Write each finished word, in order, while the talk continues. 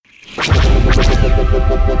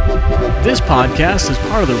This podcast is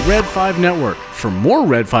part of the Red 5 Network. For more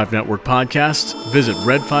Red 5 Network podcasts, visit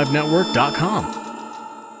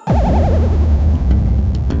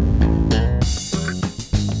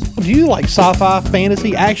red5network.com. Do you like sci-fi,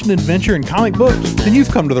 fantasy, action, adventure, and comic books? Then you've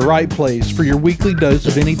come to the right place for your weekly dose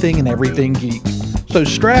of anything and everything geek. So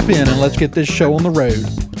strap in and let's get this show on the road.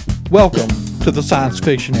 Welcome to the Science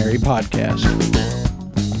Fictionary Podcast.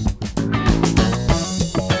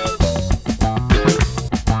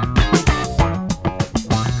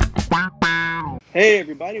 Hey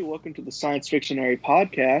everybody, welcome to the Science Fictionary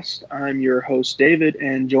Podcast. I'm your host David,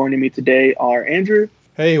 and joining me today are Andrew.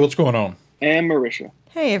 Hey, what's going on? And Marisha.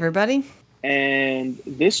 Hey everybody. And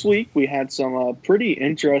this week we had some pretty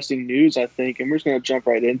interesting news, I think, and we're just going to jump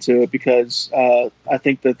right into it because I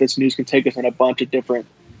think that this news can take us in a bunch of different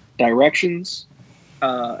directions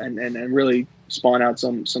and really spawn out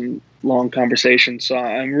some long conversations. So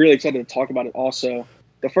I'm really excited to talk about it also.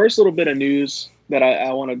 The first little bit of news that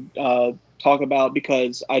I want to talk about,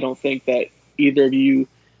 because I don't think that either of you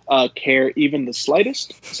care even the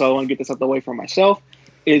slightest, so I want to get this out of the way for myself,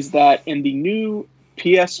 is that in the new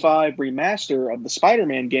PS5 remaster of the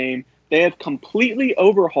Spider-Man game, they have completely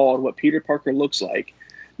overhauled what Peter Parker looks like.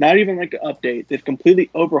 Not even like an update. They've completely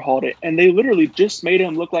overhauled it, and they literally just made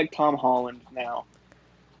him look like Tom Holland now.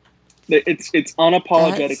 It's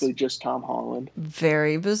unapologetically just Tom Holland.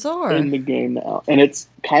 Very bizarre. In the game now. And it's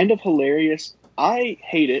kind of hilarious. I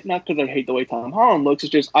hate it, not because I hate the way Tom Holland looks.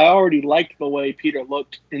 It's just I already liked the way Peter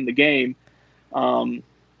looked in the game.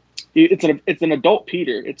 It's an adult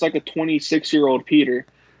Peter. It's like a 26-year-old Peter.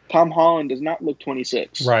 Tom Holland does not look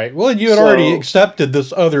 26. Right. Well, you had already accepted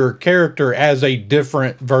this other character as a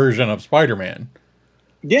different version of Spider-Man.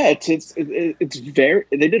 Yeah, it's very.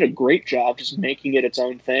 They did a great job just making it its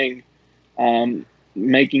own thing,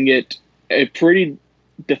 making it a pretty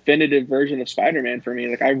definitive version of Spider-Man for me.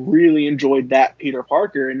 Like, I really enjoyed that Peter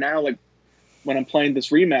Parker, and now, like, when I'm playing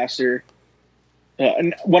this remaster,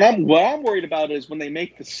 and what I'm worried about is when they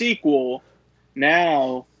make the sequel.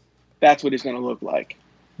 Now, that's what he's going to look like.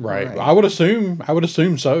 Right. I would assume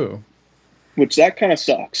so. Which that kind of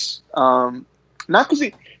sucks. Not because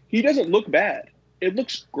he doesn't look bad. It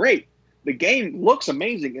looks great. The game looks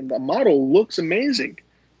amazing, and the model looks amazing,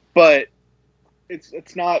 but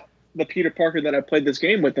it's not the Peter Parker that I played this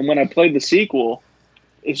game with. And when I played the sequel,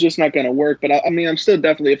 it's just not going to work. But I mean, I'm still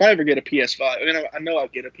definitely, if I ever get a PS5, I mean, I know I'll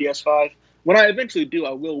get a PS5. When I eventually do,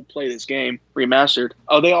 I will play this game remastered.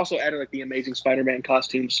 Oh, they also added like the Amazing Spider-Man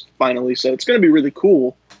costumes finally, so it's going to be really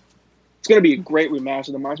cool. It's going to be a great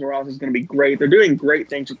remaster. The Miles Morales is going to be great. They're doing great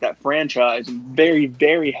things with that franchise. I'm very,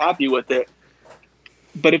 very happy with it.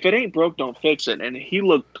 But if it ain't broke, don't fix it. And he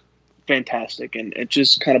looked fantastic, and it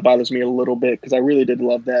just kind of bothers me a little bit because I really did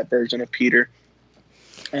love that version of Peter.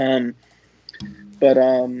 Well,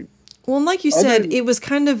 like you said, it was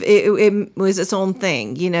kind of it was its own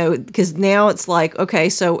thing, you know, because now it's like, okay,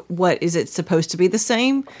 so what is it supposed to be the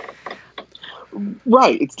same?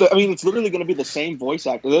 Right. It's literally going to be the same voice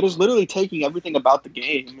actor. They're just literally taking everything about the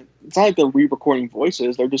game. It's not like they're re-recording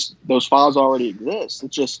voices. They're just, those files already exist.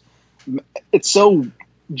 It's so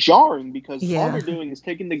jarring because all they're doing is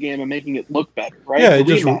taking the game and making it look better, right? Yeah, and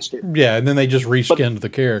then they just reskinned the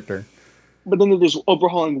character. But then they're just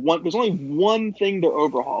overhauling there's only one thing they're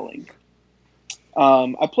overhauling.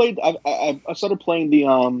 I started playing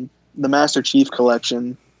the Master Chief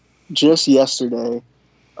Collection just yesterday.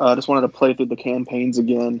 Just wanted to play through the campaigns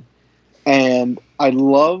again. And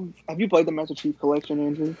have you played the Master Chief Collection,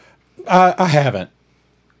 Andrew? I haven't.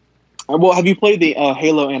 Well, have you played the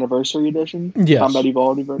Halo Anniversary Edition? Yes. Combat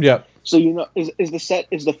Evolved Edition? Yep. So, you know, is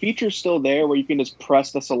the feature still there where you can just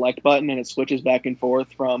press the select button and it switches back and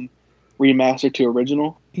forth from remastered to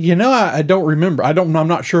original? You know, I don't remember. I'm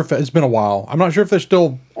not sure if it's been a while. I'm not sure if they're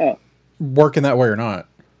still working that way or not.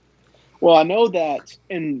 Well, I know that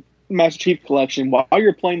in Master Chief Collection, while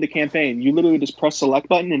you're playing the campaign, you literally just press select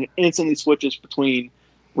button and it instantly switches between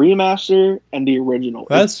remaster and the original.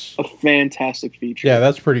 It's a fantastic feature. Yeah,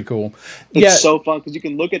 that's pretty cool. It's so fun because you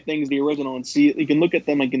can look at things the original and see. You can look at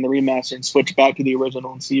them like in the remaster and switch back to the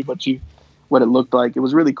original and see what it looked like. It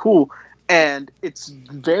was really cool, and it's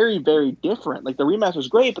very, very different. Like, the remaster is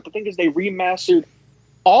great, but the thing is, they remastered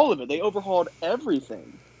all of it. They overhauled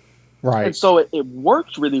everything, right? And so it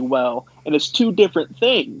worked really well. And it's two different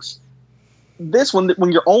things. This one,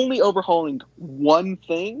 when you're only overhauling one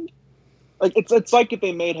thing. Like, it's like if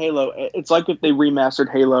they made Halo. It's like if they remastered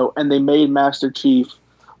Halo and they made Master Chief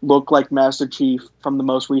look like Master Chief from the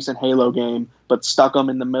most recent Halo game, but stuck him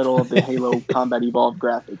in the middle of the Halo Combat Evolved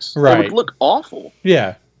graphics. Right. It would look awful.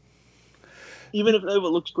 Yeah. Even if it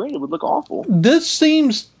looks great, it would look awful. This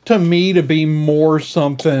seems to me to be more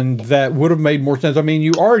something that would have made more sense. I mean,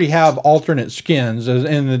 you already have alternate skins,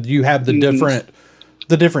 and you have the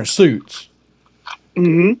different suits.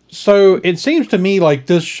 Mm-hmm. So it seems to me like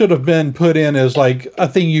this should have been put in as like a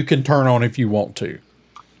thing you can turn on if you want to.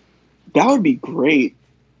 That would be great.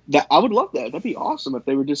 I would love that. That'd be awesome if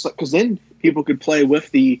they were just like, because then people could play with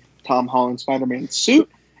the Tom Holland Spider-Man suit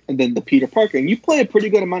and then the Peter Parker, and you play a pretty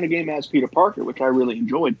good amount of game as Peter Parker, which I really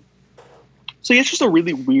enjoyed. So it's just a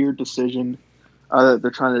really weird decision that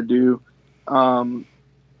they're trying to do.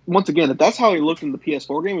 Once again, if that's how he looked in the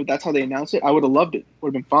PS4 game, if that's how they announced it, I would have loved it. Would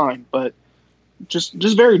have been fine, but just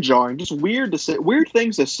very jarring. Just weird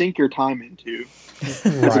things to sink your time into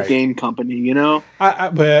as a game company, you know.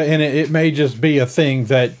 But it may just be a thing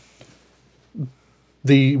that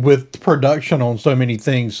with production on so many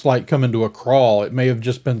things like coming to a crawl, it may have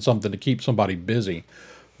just been something to keep somebody busy,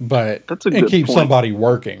 but keep somebody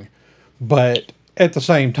working. But at the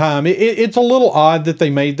same time, it's a little odd that they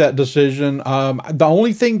made that decision. The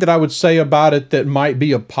only thing that I would say about it that might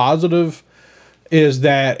be a positive is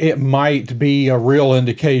that it might be a real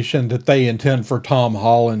indication that they intend for Tom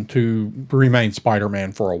Holland to remain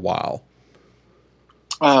Spider-Man for a while.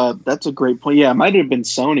 That's a great point. Yeah, it might have been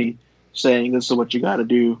Sony saying this is what you got to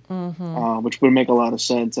do, which would make a lot of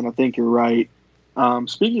sense. And I think you're right.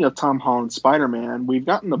 Speaking of Tom Holland Spider-Man, we've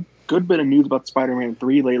gotten a good bit of news about Spider-Man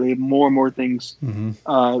 3 lately. More and more things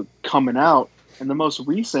coming out. And the most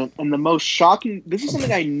recent and the most shocking, this is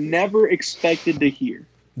something I never expected to hear.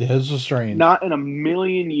 This is strange. Not in a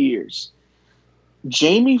million years.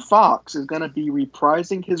 Jamie Foxx is going to be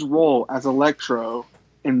reprising his role as Electro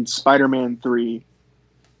in Spider-Man 3.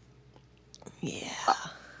 Yeah.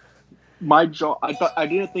 My jaw, I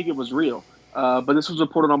didn't think it was real. But this was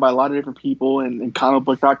reported on by a lot of different people and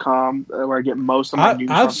comicbook.com, where I get most of my news.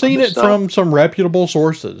 I've seen it from some reputable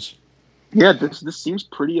sources. Yeah, this seems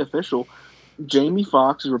pretty official. Jamie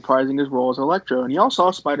Foxx is reprising his role as Electro, and y'all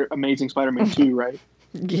saw Amazing Spider-Man 2, right?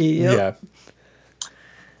 Yeah.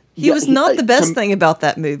 He was not the best thing about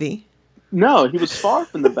that movie. No, he was far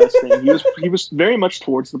from the best thing. He was very much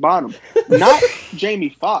towards the bottom. Not Jamie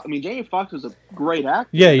Foxx. I mean, Jamie Foxx is a great actor.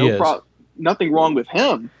 Yeah, he is. Nothing wrong with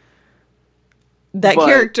him. That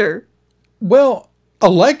character. Well,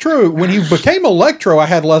 Electro, when he became Electro, I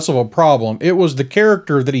had less of a problem. It was the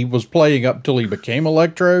character that he was playing up till he became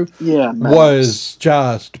Electro was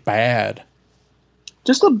just bad.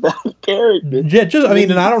 Just a bad character. Yeah,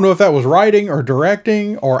 and I don't know if that was writing or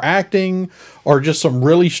directing or acting or just some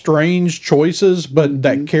really strange choices, but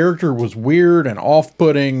that character was weird and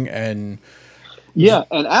off-putting and... Yeah,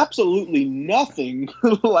 and absolutely nothing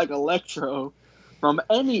like Electro from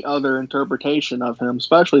any other interpretation of him,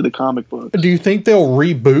 especially the comic books. Do you think they'll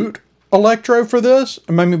reboot Electro for this?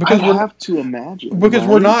 I mean, because I have to imagine. Because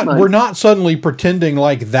we're not suddenly pretending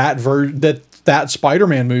like that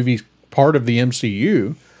Spider-Man movie's part of the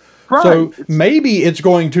MCU. Right. So maybe it's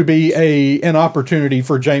going to be an opportunity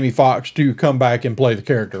for Jamie Foxx to come back and play the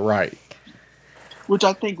character right. Which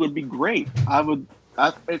I think would be great.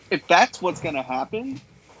 If that's what's going to happen,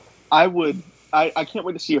 I can't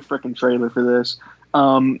wait to see a freaking trailer for this.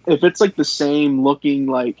 If it's like the same looking,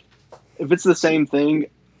 like if it's the same thing,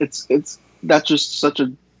 that's just such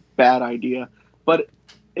a bad idea. But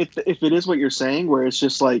if it is what you're saying, where it's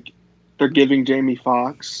just like they're giving Jamie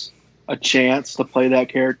Foxx a chance to play that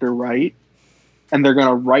character right, and they're going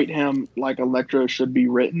to write him like Electro should be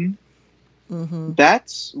written,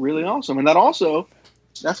 that's really awesome. And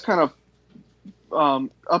that's kind of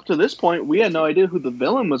up to this point, we had no idea who the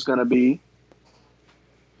villain was going to be.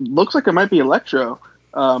 Looks like it might be Electro.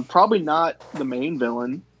 Probably not the main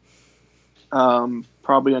villain.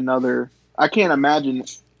 Probably another. I can't imagine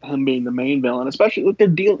him being the main villain, especially they're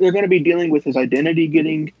going to be dealing with his identity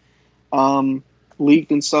getting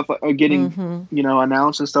leaked and stuff, or getting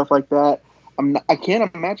announced and stuff like that. I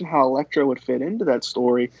can't imagine how Electro would fit into that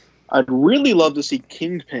story. I'd really love to see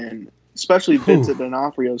Kingpin, especially Vincent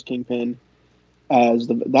D'Onofrio's Kingpin, as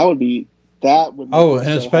that would be. And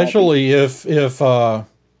especially if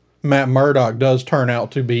Matt Murdock does turn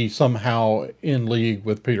out to be somehow in league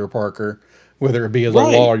with Peter Parker, whether it be as a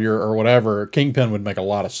lawyer or whatever, Kingpin would make a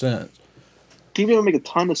lot of sense. Kingpin would make a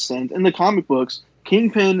ton of sense. In the comic books,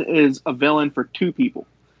 Kingpin is a villain for two people,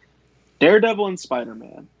 Daredevil and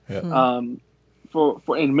Spider-Man. Yeah. For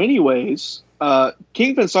in many ways,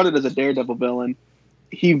 Kingpin started as a Daredevil villain.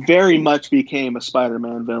 He very much became a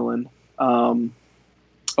Spider-Man villain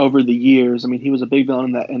over the years. I mean, he was a big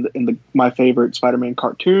villain in my favorite Spider-Man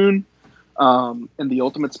cartoon. In the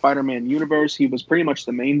Ultimate Spider-Man universe, he was pretty much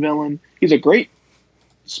the main villain. He's a great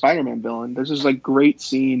Spider-Man villain. There's this great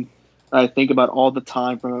scene I think about all the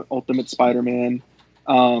time from Ultimate Spider-Man.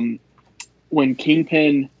 When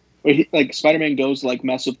Kingpin, like Spider-Man goes to like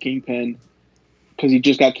mess with Kingpin because he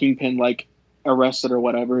just got Kingpin like arrested or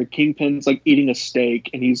whatever. Kingpin's like eating a steak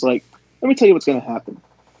and he's like, "Let me tell you what's going to happen.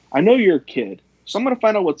 I know you're a kid, so I'm going to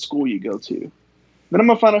find out what school you go to. Then I'm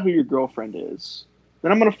going to find out who your girlfriend is.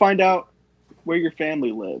 Then I'm going to find out where your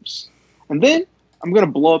family lives. And then I'm going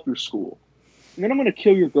to blow up your school. And then I'm going to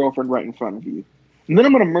kill your girlfriend right in front of you. And then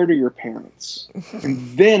I'm going to murder your parents.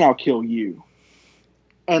 And then I'll kill you."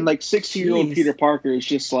 And like 16-year-old Peter Parker is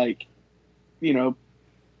just like, you know,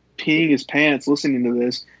 peeing his pants listening to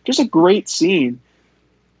this. Just a great scene.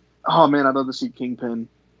 Oh man, I'd love to see Kingpin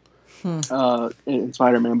in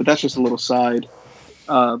Spider-Man, but that's just a little side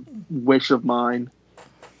wish of mine.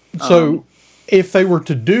 So, if they were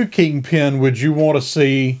to do Kingpin, would you want to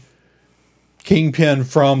see Kingpin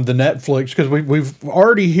from the Netflix? Because we've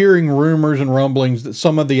already hearing rumors and rumblings that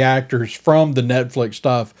some of the actors from the Netflix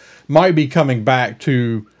stuff might be coming back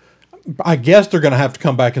to. I guess they're going to have to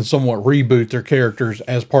come back and somewhat reboot their characters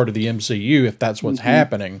as part of the MCU if that's what's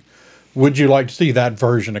happening. Would you like to see that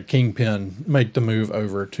version of Kingpin make the move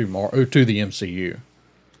over to the MCU?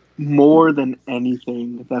 More than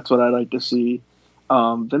anything, that's what I'd like to see.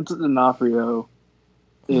 Vincent D'Onofrio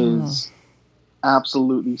is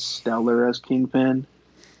absolutely stellar as Kingpin.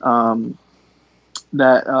 I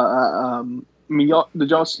mean,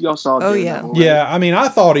 y'all saw. Oh yeah, right? Yeah. I mean, I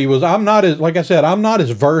thought he was. I'm not as, like I said, I'm not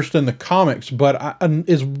as versed in the comics, but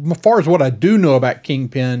as far as what I do know about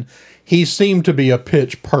Kingpin, he seemed to be a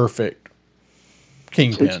pitch perfect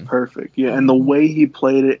Kingpin. Pitch perfect, yeah. And the way he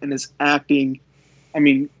played it and his acting, I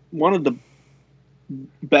mean, one of the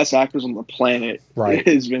best actors on the planet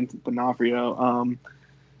is Vincent D'Onofrio.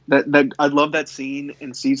 That I love that scene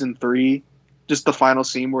in season 3, just the final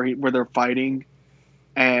scene where they're fighting.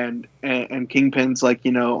 And Kingpin's like,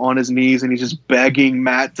 you know, on his knees and he's just begging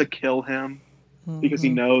Matt to kill him because he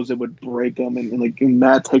knows it would break him. And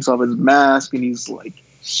Matt takes off his mask and he's like,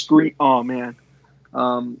 scream. Oh man.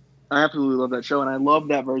 I absolutely love that show. And I love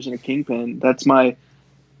that version of Kingpin. That's my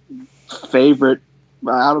favorite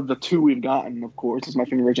out of the 2 we've gotten, of course. It's my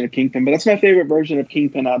favorite version of Kingpin, but that's my favorite version of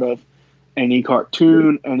Kingpin out of any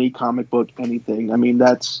cartoon, any comic book, anything. I mean,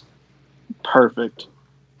 that's perfect.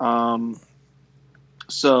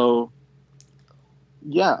 So,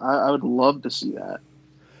 yeah, I would love to see that.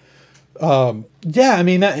 Yeah, I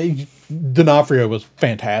mean, D'Onofrio was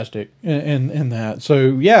fantastic in that.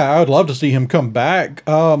 So, yeah, I would love to see him come back.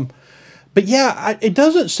 But, yeah, it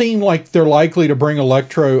doesn't seem like they're likely to bring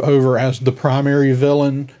Electro over as the primary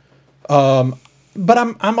villain. But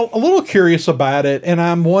I'm a little curious about it, and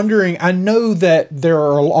I'm wondering, I know that there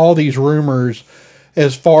are all these rumors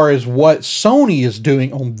as far as what Sony is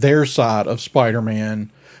doing on their side of Spider-Man,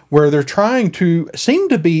 where they're trying to seem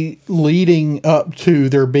to be leading up to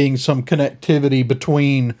there being some connectivity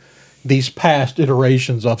between these past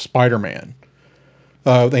iterations of Spider-Man.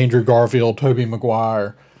 Andrew Garfield, Tobey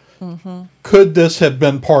Maguire. Could this have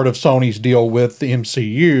been part of Sony's deal with the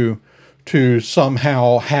MCU to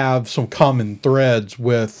somehow have some common threads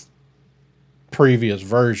with previous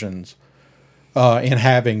versions? In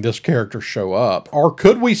having this character show up, or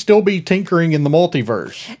could we still be tinkering in the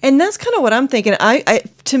multiverse? And that's kind of what I'm thinking.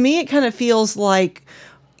 To me, it kind of feels like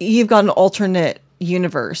you've got an alternate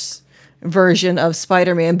universe version of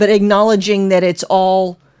Spider-Man, but acknowledging that it's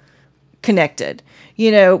all connected.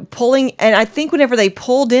 You know, and I think whenever they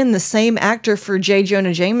pulled in the same actor for J.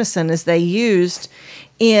 Jonah Jameson as they used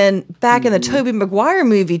back in the Tobey Maguire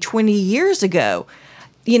movie 20 years ago,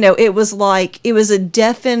 you know, it was a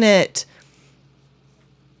definite.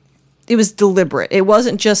 It was deliberate. It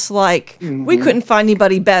wasn't just like, we couldn't find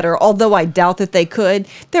anybody better, although I doubt that they could.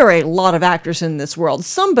 There are a lot of actors in this world.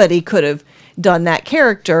 Somebody could have done that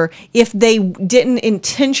character if they didn't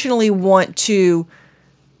intentionally want to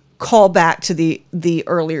call back to the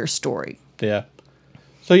earlier story. Yeah.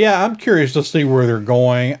 So, yeah, I'm curious to see where they're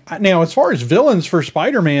going. Now, as far as villains for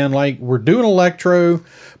Spider-Man, like, we're doing Electro,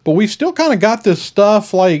 but we've still kind of got this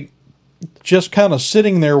stuff, like, just kind of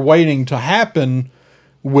sitting there waiting to happen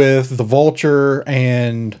with the Vulture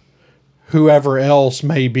and whoever else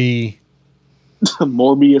may be.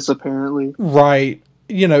 Morbius, apparently. Right.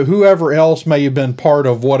 You know, whoever else may have been part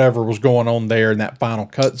of whatever was going on there in that final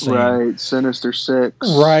cutscene. Right. Sinister Six.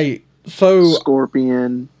 Right. So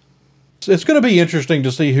Scorpion. It's going to be interesting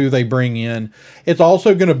to see who they bring in. It's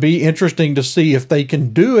also going to be interesting to see if they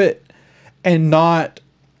can do it and not,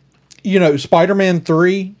 you know, Spider-Man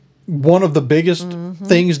 3, one of the biggest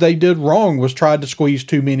things they did wrong was tried to squeeze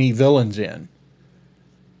too many villains in.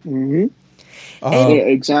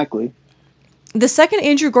 Exactly. The second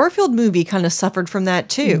Andrew Garfield movie kind of suffered from that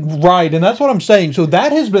too. Right, and that's what I'm saying. So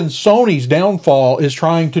that has been Sony's downfall, is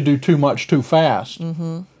trying to do too much too fast.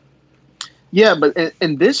 Mm-hmm. Yeah, but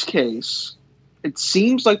in this case, it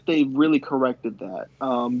seems like they really corrected that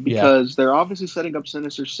because they're obviously setting up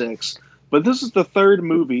Sinister Six. But this is the third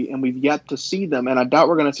movie, and we've yet to see them, and I doubt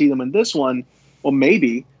we're going to see them in this one. Well,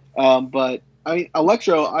 maybe. But I mean,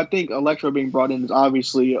 I think Electro being brought in is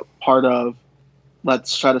obviously a part of,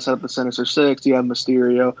 let's try to set up the Sinister Six. You have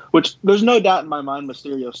Mysterio, which there's no doubt in my mind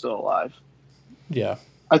Mysterio's still alive. Yeah.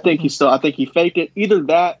 I think I think he faked it. Either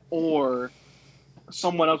that or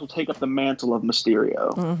someone else will take up the mantle of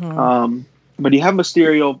Mysterio. Mm-hmm. But you have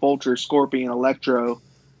Mysterio, Vulture, Scorpion, Electro.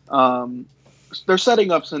 They're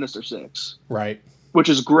setting up Sinister Six. Right. Which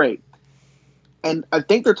is great. And I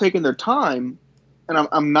think they're taking their time, and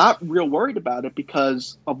I'm not real worried about it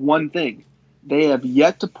because of one thing. They have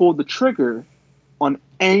yet to pull the trigger on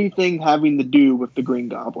anything having to do with the Green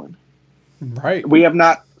Goblin. Right. We have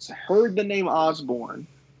not heard the name Osborn.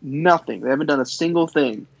 Nothing. They haven't done a single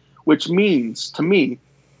thing, which means to me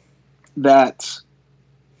that,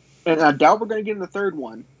 and I doubt we're going to get in the third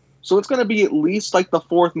one, so it's going to be at least like the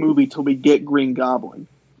fourth movie till we get Green Goblin.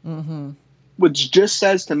 Mm-hmm. Which just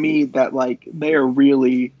says to me that like they're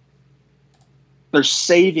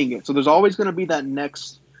saving it. So there's always going to be that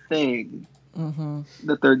next thing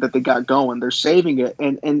that they got going. They're saving it,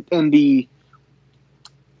 and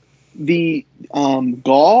the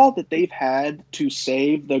gall that they've had to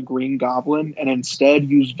save the Green Goblin and instead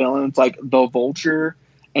use villains like the Vulture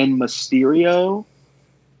and Mysterio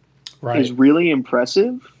is really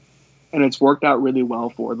impressive, and it's worked out really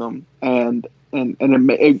well for them. And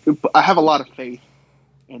I have a lot of faith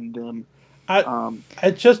in them.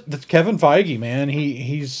 It's Kevin Feige, man.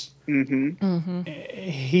 He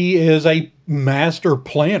is a master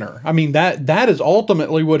planner. I mean, that is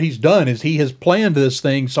ultimately what he's done, is he has planned this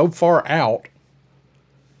thing so far out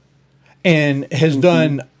and has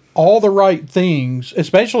done all the right things,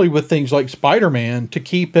 especially with things like Spider-Man, to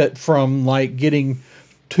keep it from like getting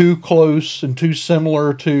too close and too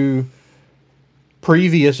similar to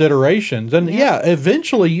previous iterations. And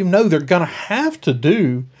eventually, they're going to have to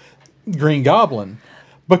do Green Goblin,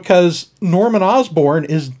 because Norman Osborn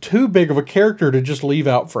is too big of a character to just leave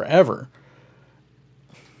out forever.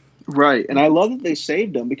 Right. And I love that they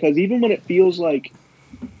saved him, because even when it feels like,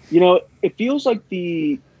 it feels like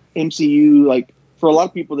the MCU, like for a lot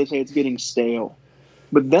of people, they say it's getting stale.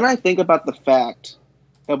 But then I think about the fact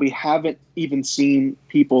that we haven't even seen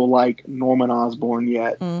people like Norman Osborn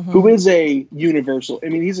yet, who is a universal. I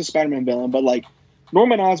mean, he's a Spider-Man villain, but like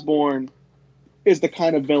Norman Osborn is the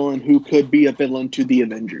kind of villain who could be a villain to the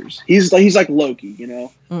Avengers. He's like Loki,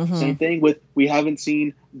 Same thing with, we haven't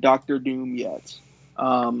seen Doctor Doom yet.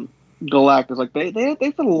 Galactus, like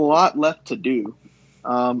they've got a lot left to do,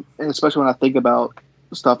 and especially when I think about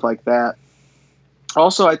stuff like that.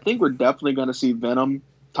 Also, I think we're definitely going to see Venom,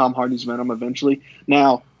 Tom Hardy's Venom, eventually.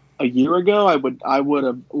 Now, a year ago, I would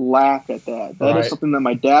have laughed at that. That is something that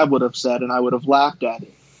my dad would have said, and I would have laughed at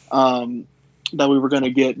it. That we were going to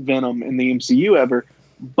get Venom in the MCU ever.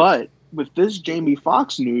 But with this Jamie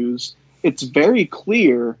Foxx news, it's very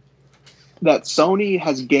clear that Sony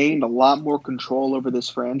has gained a lot more control over this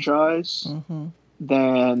franchise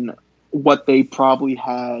than what they probably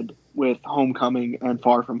had with Homecoming and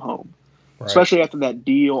Far From Home. Right. Especially after that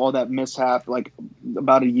deal, all that mishap, like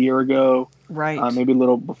about a year ago. Right. Maybe a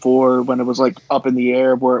little before, when it was like up in the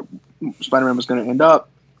air where Spider-Man was going to end up.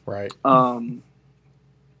 Right.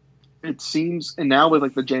 It seems, and now with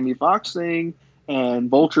like the Jamie Foxx thing and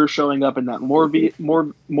Vulture showing up in that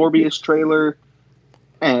Morbius trailer,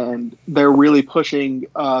 and they're really pushing.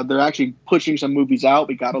 They're actually pushing some movies out.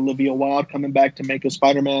 We got Olivia Wilde coming back to make a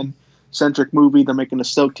Spider-Man centric movie. They're making a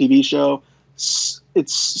Silk TV show.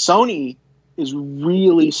 Sony is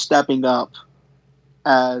really stepping up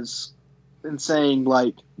and saying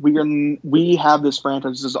like, we have this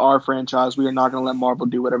franchise. This is our franchise. We are not going to let Marvel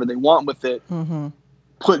do whatever they want with it.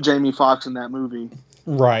 Put Jamie Foxx in that movie.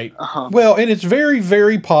 Right. Well, and it's very,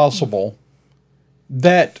 very possible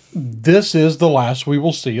that this is the last we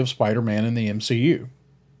will see of Spider-Man in the MCU.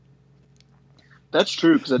 That's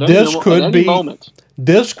true, because at any moment,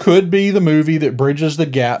 this could be the movie that bridges the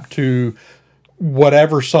gap to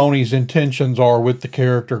whatever Sony's intentions are with the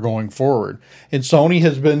character going forward. And Sony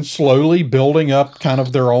has been slowly building up kind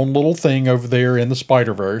of their own little thing over there in the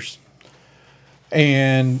Spider-Verse.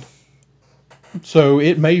 And so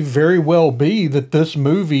it may very well be that this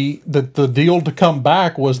movie, that the deal to come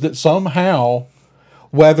back was that somehow,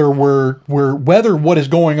 whether what is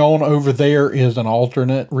going on over there is an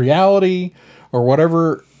alternate reality or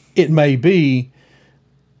whatever it may be,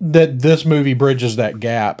 that this movie bridges that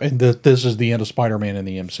gap, and that this is the end of Spider-Man in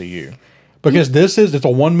the MCU, because it's a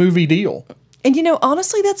one movie deal. And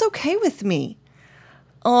honestly, that's okay with me.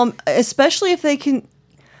 Especially if they can.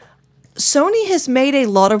 Sony has made a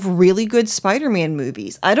lot of really good Spider-Man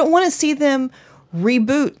movies. I don't want to see them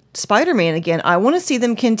reboot Spider-Man again. I want to see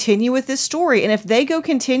them continue with this story. And if they go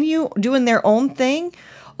continue doing their own thing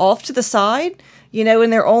off to the side, in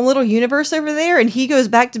their own little universe over there, and he goes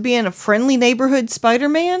back to being a friendly neighborhood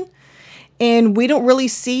Spider-Man, and we don't really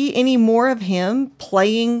see any more of him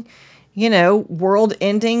playing,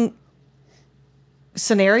 world-ending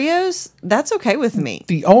scenarios, that's okay with me.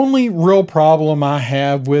 The only real problem I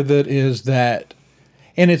have with it is that,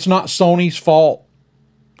 and it's not Sony's fault.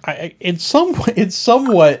 It's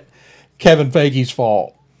somewhat Kevin Feige's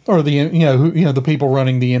fault, or the people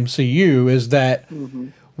running the MCU, is that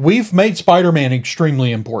we've made Spider-Man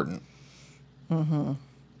extremely important.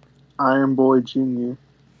 Iron Boy Jr.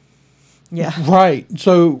 Yeah. Right.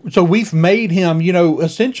 So we've made him,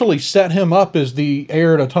 essentially set him up as the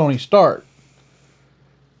heir to Tony Stark.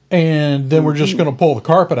 And then we're just going to pull the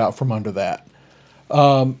carpet out from under that.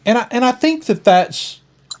 And I think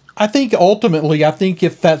ultimately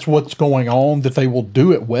if that's what's going on, that they will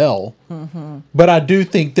do it well. But I do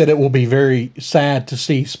think that it will be very sad to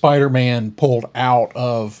see Spider-Man pulled out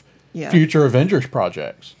of future Avengers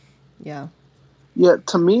projects. Yeah. Yeah,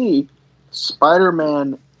 to me,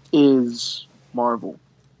 Spider-Man is Marvel.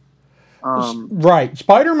 Right.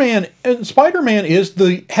 Spider-Man has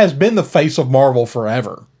been the face of Marvel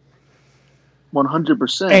forever.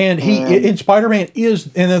 100%. And Spider-Man is,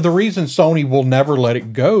 and the reason Sony will never let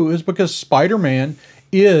it go is because Spider-Man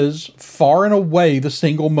is far and away the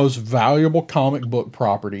single most valuable comic book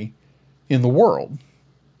property in the world.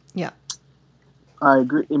 Yeah. I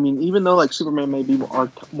agree. I mean, even though Superman may be more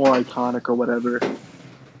iconic or whatever,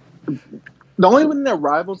 the only one that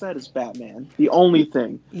rivals that is Batman. The only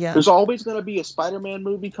thing. Yeah. There's always going to be a Spider-Man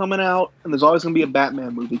movie coming out, and there's always going to be a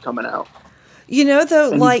Batman movie coming out.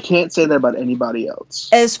 Though, and you can't say that about anybody else.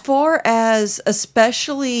 As far as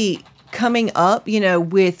especially coming up,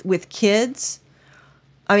 with kids,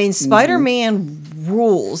 I mean, Spider-Man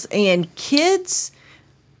rules, and kids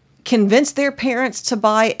convince their parents to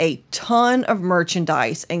buy a ton of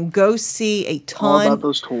merchandise and go see a ton All about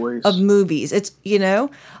those toys. Of movies. It's, a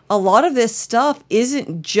lot of this stuff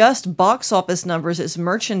isn't just box office numbers, it's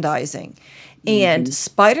merchandising. And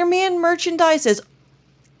Spider-Man merchandise is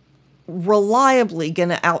reliably going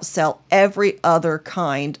to outsell every other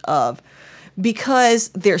kind of, because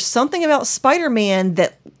there's something about Spider-Man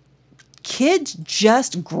that kids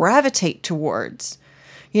just gravitate towards.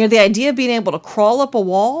 The idea of being able to crawl up a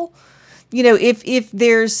wall, if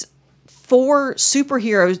there's 4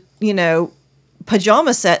 superheroes,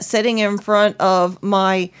 pajama set sitting in front of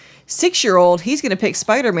my 6-year-old, he's going to pick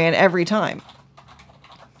Spider-Man every time.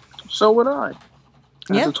 So would I.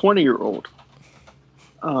 As a 20-year-old.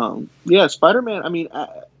 Spider-Man, I mean,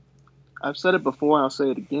 I've said it before and I'll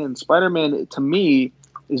say it again. Spider-Man, to me,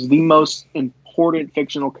 is the most important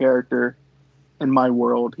fictional character in my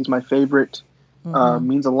world. He's my favorite.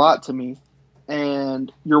 Means a lot to me.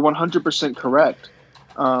 And you're 100% correct,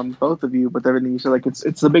 both of you, with everything you said.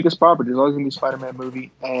 It's the biggest property. There's always going to be a Spider-Man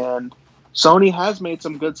movie. And Sony has made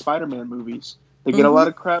some good Spider-Man movies. They get a lot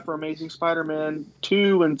of crap for Amazing Spider-Man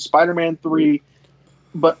 2 and Spider-Man 3.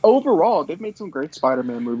 But overall, they've made some great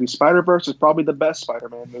Spider-Man movies. Spider-Verse is probably the best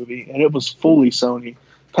Spider-Man movie, and it was fully Sony.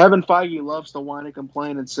 Kevin Feige loves to whine and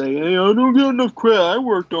complain and say, "Hey, I don't get enough credit. I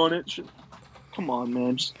worked on it." Come on,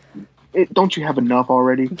 man. Don't you have enough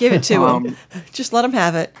already? Give it to him. Just let him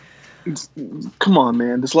have it. Come on,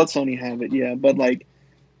 man. Just let Sony have it. Yeah, but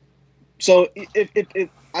so if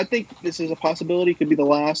I think this is a possibility, could be the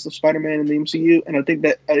last of Spider-Man in the MCU, and I think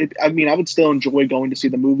that I would still enjoy going to see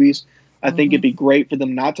the movies. I think it'd be great for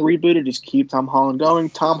them not to reboot it, just keep Tom Holland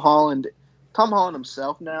going. Tom Holland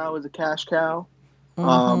himself now is a cash cow.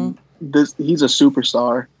 He's a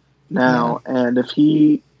superstar now, and if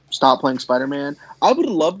he stopped playing Spider-Man, I would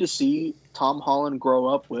love to see Tom Holland grow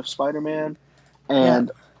up with Spider-Man,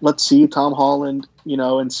 and let's see Tom Holland,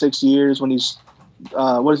 in 6 years when he's,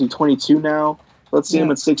 22 now? Let's see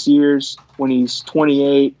him in 6 years when he's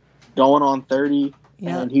 28, going on 30,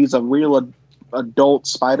 and he's a real adult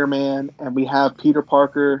Spider-Man, and we have Peter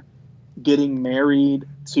Parker getting married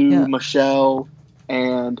to Michelle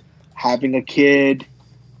and having a kid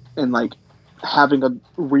and having a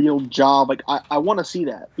real job. I want to see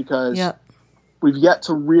that, because we've yet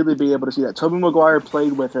to really be able to see that. Tobey Maguire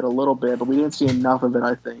played with it a little bit, but we didn't see enough of it,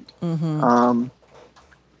 I think.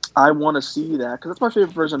 I want to see that, because that's my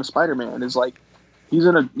favorite version of Spider-Man, is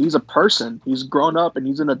he's a person. He's grown up and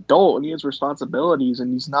he's an adult and he has responsibilities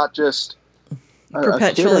and he's not just a kid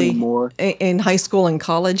Perpetually anymore. in high school and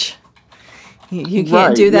college. You can't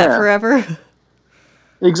Right, do that yeah. forever.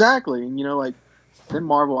 Exactly. And like then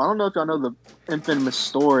Marvel, I don't know if y'all know the infamous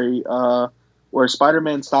story where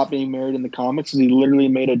Spider-Man stopped being married in the comics and he literally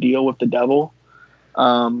made a deal with the devil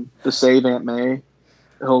to save Aunt May.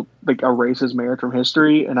 He'll like erase his marriage from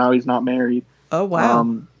history and now he's not married. Oh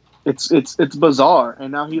wow. It's bizarre.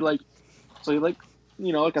 And now he like like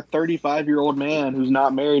a 35-year-old man who's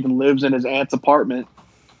not married and lives in his aunt's apartment,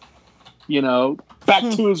 back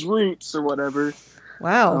to his roots or whatever.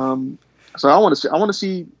 Wow. So I want to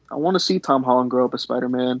see Tom Holland grow up as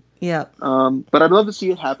Spider-Man. Yeah. But I'd love to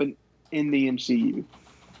see it happen in the MCU.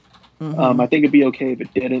 I think it'd be okay if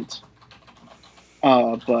it didn't.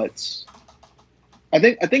 But I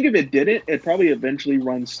think if it didn't, it'd probably eventually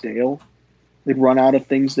run stale. They'd run out of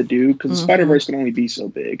things to do because the Spider-Verse can only be so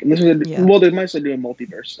big. And they might start doing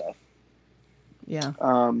multiverse stuff. Yeah.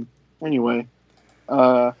 Anyway,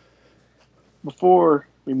 before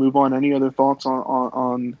we move on, any other thoughts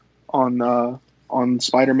on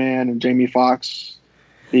Spider-Man and Jamie Foxx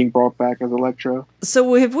being brought back as Electro?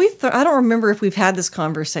 So have we? I don't remember if we've had this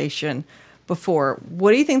conversation before.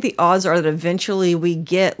 What do you think the odds are that eventually we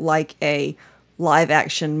get like a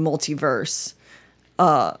live-action multiverse?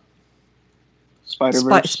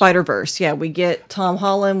 Spider-Verse. Yeah, we get Tom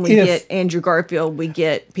Holland, we get Andrew Garfield, we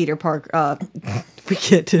get Peter Parker. We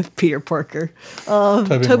get Peter Parker.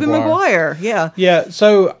 Tobey Maguire. Yeah. Yeah.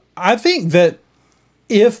 So I think that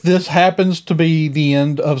if this happens to be the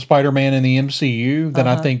end of Spider-Man in the MCU, then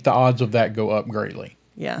I think the odds of that go up greatly.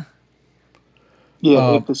 Yeah.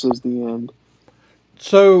 Yeah, if this is the end.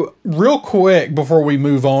 So real quick before we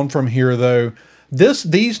move on from here, though,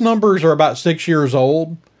 these numbers are about 6 years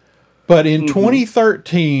old. But in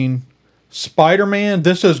 2013, Spider-Man,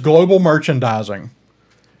 this is global merchandising.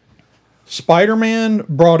 Spider-Man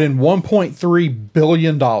brought in $1.3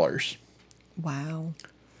 billion. Wow.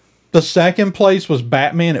 The second place was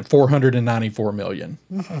Batman at $494 million.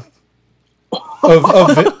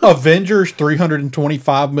 Avengers,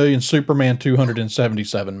 $325 million. Superman,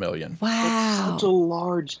 $277 million. Wow. That's such a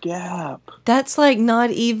large gap. That's like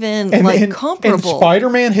not even comparable. And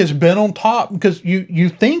Spider-Man has been on top because you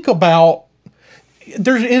think about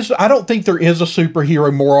I don't think there is a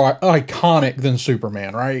superhero more iconic than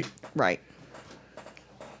Superman, right? Right.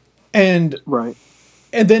 And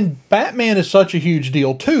then Batman is such a huge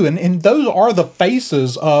deal too, and those are the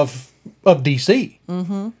faces of DC.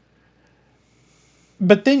 Mm-hmm.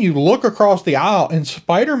 But then you look across the aisle, and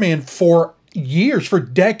Spider-Man for years, for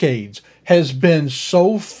decades, has been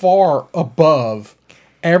so far above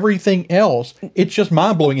everything else. It's just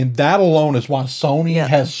mind-blowing, and that alone is why Sony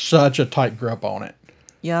has such a tight grip on it.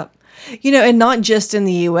 Yep. And not just in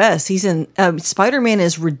the U.S. He's in Spider-Man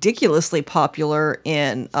is ridiculously popular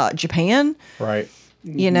in Japan. Right.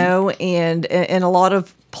 And in a lot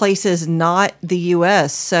of places not the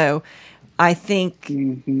U.S. So I think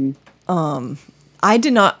I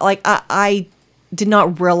did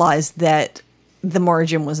not realize that the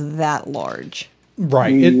margin was that large.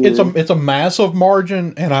 Right. It's a massive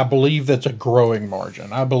margin, and I believe that's a growing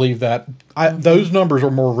margin. I believe that those numbers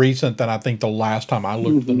are more recent than I think the last time I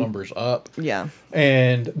looked the numbers up. Yeah.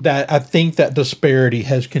 And that I think that disparity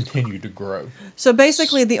has continued to grow. So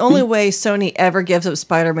basically, the only way Sony ever gives up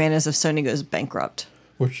Spider-Man is if Sony goes bankrupt.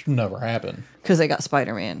 Which never happened. Because they got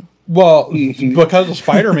Spider-Man. Well, because of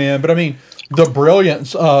Spider-Man, but I mean, the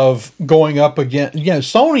brilliance of going up against,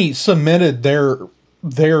 Sony cemented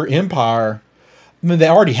their empire. I mean, they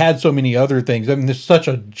already had so many other things. I mean, there's such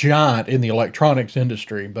a giant in the electronics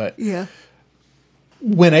industry, but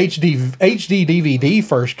when HD DVD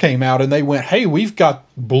first came out and they went, hey, we've got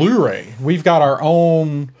Blu-ray, we've got our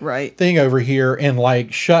own thing over here, and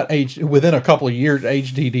within a couple of years,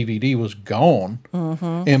 HD DVD was gone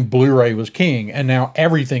and Blu-ray was king, and now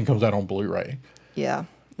everything comes out on Blu-ray. Yeah,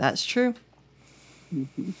 that's true.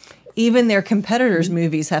 Even their competitors'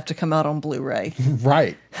 movies have to come out on Blu-ray.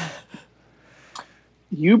 Right.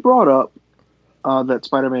 You brought up that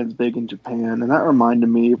Spider-Man's big in Japan, and that reminded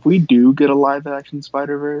me, if we do get a live-action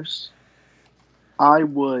Spider-Verse, I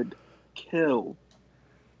would kill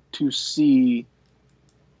to see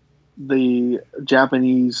the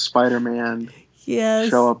Japanese Spider-Man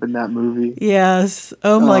show up in that movie. Yes.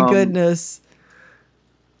 Oh, my goodness.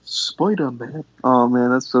 Spider-Man. Oh, man,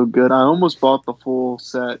 that's so good. I almost bought the full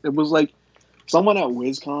set. It was like someone at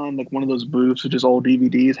WizCon, like one of those booths with just old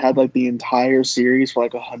DVDs, had like the entire series for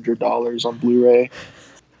like $100 on Blu-ray.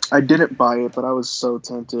 I didn't buy it, but I was so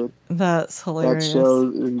tempted. That's hilarious. That show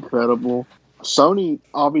is incredible. Sony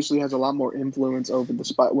obviously has a lot more influence over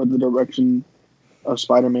where the direction of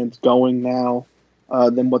Spider-Man's going now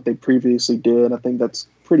than what they previously did. I think that's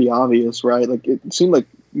pretty obvious, right? Like it seemed like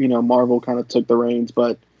Marvel kind of took the reins,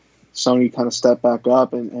 but Sony kind of stepped back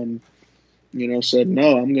up and said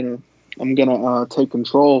no, I'm gonna take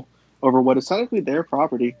control over what is technically their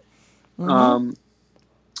property. Mm-hmm. Um,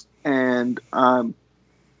 and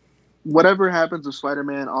whatever happens with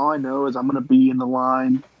Spider-Man, all I know is I'm gonna be in the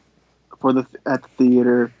line at the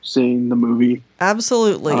theater seeing the movie.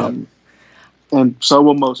 Absolutely. And so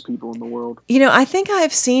will most people in the world. I think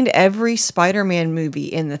I've seen every Spider-Man movie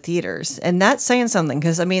in the theaters, and that's saying something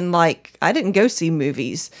because I mean, like, I didn't go see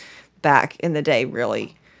movies back in the day,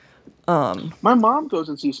 really. My mom goes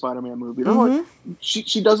and sees Spider-Man movies. Mm-hmm.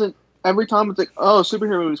 She doesn't. Every time it's like, oh,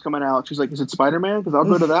 superhero movie's coming out. She's like, is it Spider-Man? Because I'll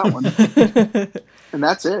go to that one. And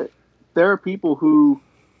that's it. There are people who,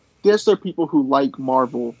 yes, there are people who like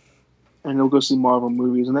Marvel and they'll go see Marvel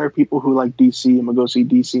movies, and there are people who like DC and will go see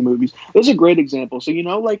DC movies. There's a great example. So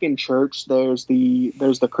like in church, there's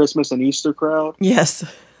the Christmas and Easter crowd. Yes.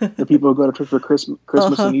 The people who go to church for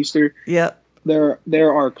Christmas and Easter. Yep. There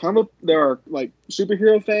are like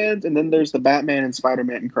superhero fans, and then there's the Batman and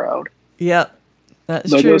Spider-Man crowd. Yep.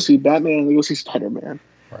 That's They'll true. go see Batman and they go see Spider-Man.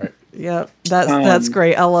 Right. Yep. That's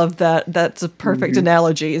great. I love that. That's a perfect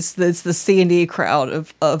analogy. It's the C&E crowd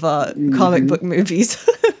of comic book movies.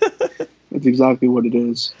 That's exactly what it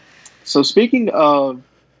is. So speaking of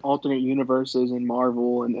alternate universes and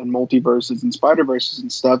Marvel and multiverses and Spider-Verses and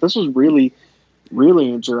stuff, this was really, really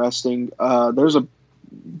interesting. There's a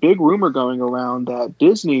big rumor going around that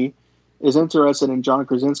Disney is interested in John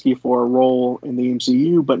Krasinski for a role in the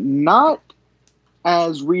MCU, but not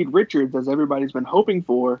as Reed Richards as everybody's been hoping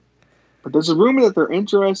for. But there's a rumor that they're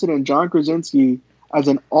interested in John Krasinski as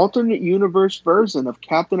an alternate universe version of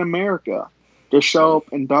Captain America to show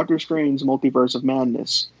up in Doctor Strange's Multiverse of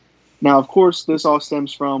Madness. Now, of course, this all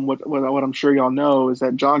stems from what I'm sure y'all know is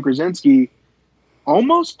that John Krasinski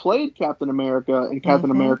almost played Captain America in Captain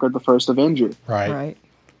America: The First Avenger. Right.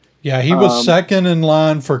 Yeah, he was second in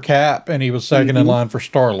line for Cap, and he was second in line for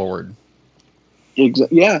Star-Lord.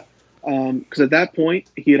 Yeah, because at that point,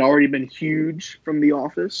 he had already been huge from The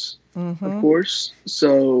Office, of course.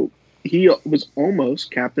 So he was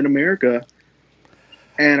almost Captain America.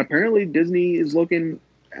 And apparently Disney is looking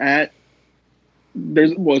at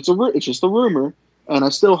it's just a rumor, and I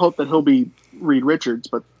still hope that he'll be Reed Richards,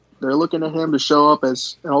 but they're looking at him to show up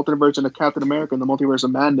as an alternate version of Captain America in the Multiverse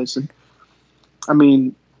of Madness. And I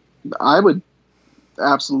mean, I would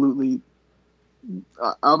absolutely,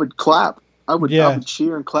 I would clap. I would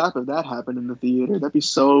cheer and clap if that happened in the theater. That'd be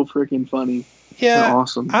so freaking funny. Yeah, and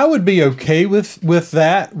awesome. I would be okay with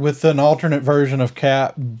that, with an alternate version of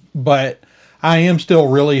Cap, but I am still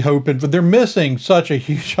really hoping, but they're missing such a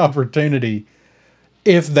huge opportunity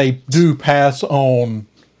if they do pass on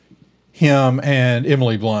him and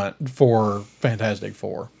Emily Blunt for Fantastic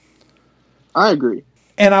Four. I agree.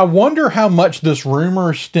 And I wonder how much this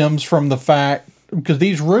rumor stems from the fact, because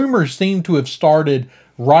these rumors seem to have started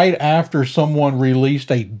right after someone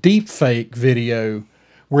released a deepfake video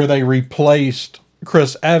where they replaced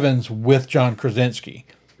Chris Evans with John Krasinski.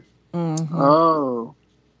 Oh.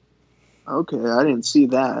 Okay, I didn't see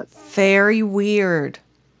that. Very weird.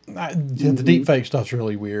 The deepfake stuff's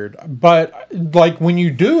really weird. But, like, when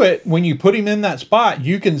you do it, when you put him in that spot,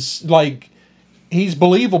 you can, like, he's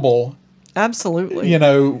believable. Absolutely.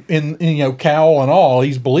 In cowl and all,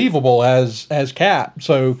 he's believable as Cap.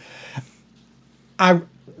 So,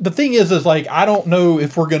 the thing is like, I don't know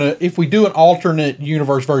if we do an alternate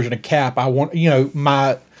universe version of Cap,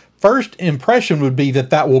 my first impression would be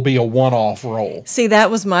that will be a one-off role. See, that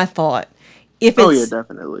was my thought. Yeah,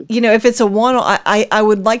 definitely. If it's a one-off, I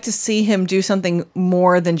would like to see him do something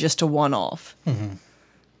more than just a one-off. Mm-hmm.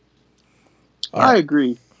 I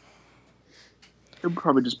agree. It would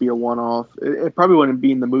probably just be a one-off. It probably wouldn't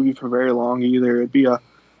be in the movie for very long either. It'd be a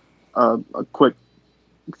quick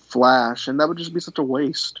flash, and that would just be such a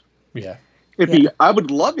waste. Yeah. I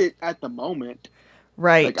would love it at the moment.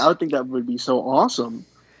 Right. Like, I would think that would be so awesome.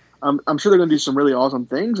 I'm sure they're going to do some really awesome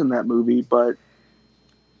things in that movie, but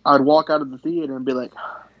I'd walk out of the theater and be like,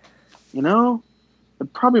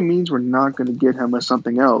 it probably means we're not going to get him as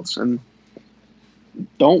something else, and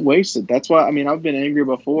don't waste it. That's why, I've been angry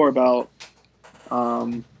before about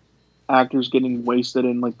actors getting wasted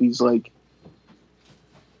in like these like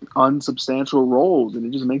unsubstantial roles, and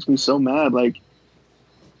it just makes me so mad. Like,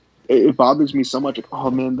 it bothers me so much. Like, oh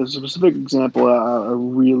man, there's a specific example I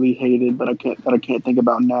really hated, but I can't think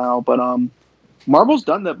about now. But Marvel's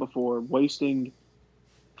done that before, wasting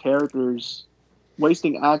actors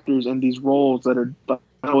in these roles that are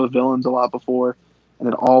with villains a lot before, and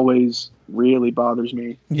it always really bothers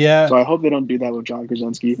me. Yeah. So I hope they don't do that with John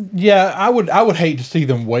Krasinski. Yeah, I would hate to see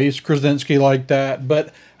them waste Krasinski like that,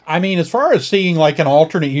 but I mean, as far as seeing like an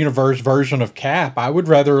alternate universe version of Cap, I would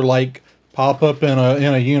rather like pop up in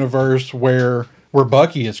a universe where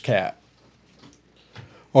Bucky is Cap.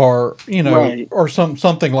 Or Right. or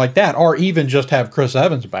something like that, or even just have Chris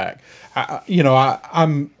Evans back.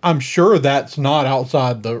 I'm sure that's not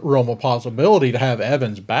outside the realm of possibility to have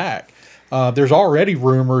Evans back. There's already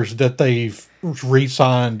rumors that they've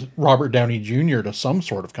re-signed Robert Downey Jr. to some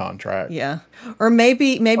sort of contract. Yeah. Or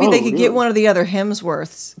maybe they could really? get one of the other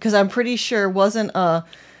Hemsworths, because I'm pretty sure wasn't Liam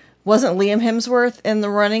Hemsworth in the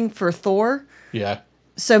running for Thor? Yeah.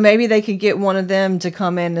 So maybe they could get one of them to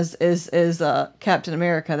come in as Captain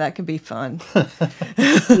America. That could be fun.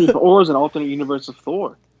 Or as an alternate universe of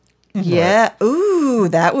Thor. Yeah. Ooh,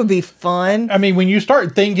 that would be fun. I mean, when you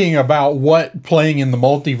start thinking about what playing in the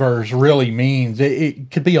multiverse really means,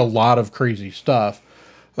 it could be a lot of crazy stuff.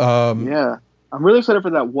 Yeah. I'm really excited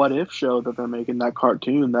for that What If show that they're making, that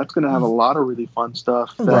cartoon. That's going to have a lot of really fun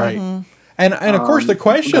stuff. That, Right. And of course the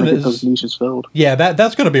question get is, those niches filled. yeah,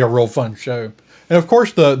 that's going to be a real fun show. And of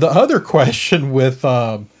course the other question with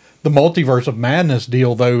the Multiverse of Madness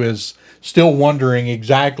deal, though, is still wondering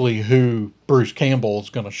exactly who Bruce Campbell is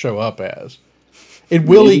going to show up as.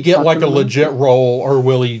 Will he get like a legit role, or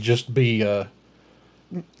will he just be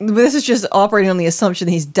This is just operating on the assumption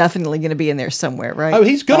that he's definitely going to be in there somewhere, right? Oh,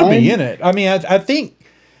 he's going to be in it. I mean, I think,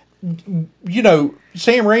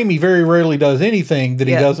 Sam Raimi very rarely does anything that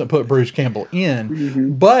he doesn't put Bruce Campbell in.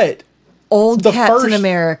 Mm-hmm. But Old Captain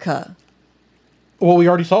America. Well, we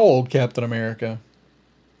already saw old Captain America.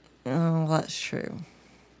 Oh, that's true.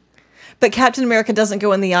 But Captain America doesn't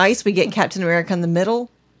go in the ice. We get Captain America in the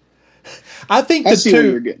middle. I think I see what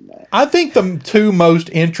you're getting at. I think the two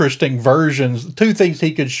most interesting versions, two things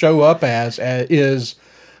he could show up as is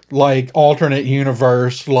like alternate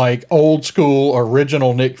universe, like old school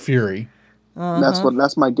original Nick Fury.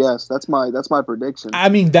 That's my guess. That's my prediction. I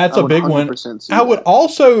mean, that's a big one. I would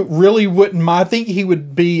also really wouldn't mind. I think he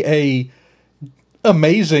would be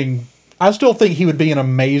I still think he would be an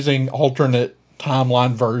amazing alternate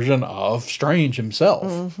timeline version of Strange himself.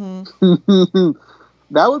 Mm-hmm.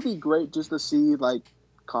 That would be great just to see, like,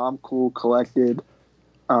 calm, cool, collected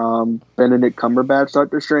Benedict Cumberbatch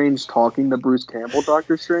Doctor Strange talking to Bruce Campbell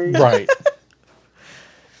Doctor Strange. Right.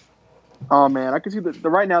 Oh, man, I could see the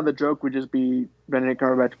right now the joke would just be Benedict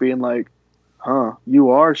Cumberbatch being like, huh,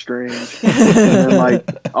 you are strange. And then, like,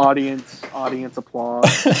 audience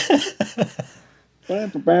applause.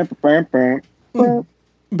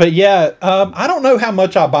 But yeah, I don't know how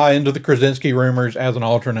much I buy into the Krasinski rumors as an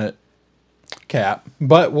alternate Cap,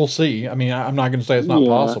 but we'll see. I mean, I'm not going to say it's not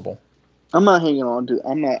possible. I'm not hanging on to.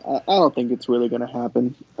 I don't think it's really going to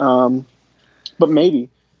happen. But maybe.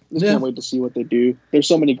 Just can't wait to see what they do. There's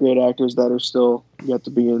so many great actors that are still yet to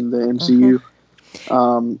be in the MCU.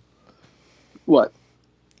 What?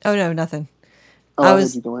 Oh no, nothing. Oh, I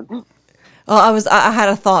was going. I had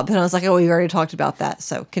a thought, but I was like, oh, we already talked about that.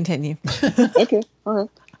 So continue. Okay, all right.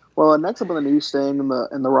 Well, next up on the news, staying in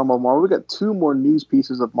the realm of Marvel, we got two more news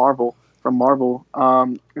pieces of Marvel from Marvel.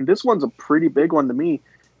 And this one's a pretty big one to me.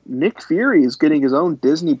 Nick Fury is getting his own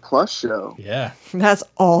Disney Plus show. Yeah, that's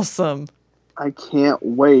awesome. I can't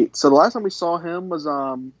wait. So the last time we saw him was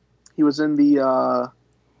he was in the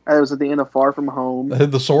it was at the end of Far From Home.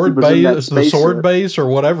 The sword base or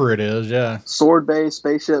whatever it is. Yeah, sword base,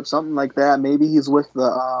 spaceship, something like that. Maybe he's with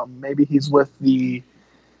the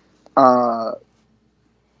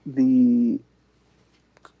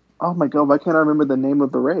oh my god, why can't I remember the name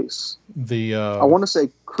of the race? I want to say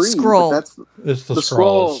Kree. Skrull. It's the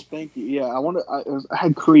Skrulls. Thank you. Yeah, I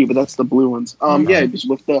had Kree, but that's the blue ones. Yeah, he was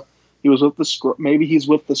with the Skrull. Maybe he's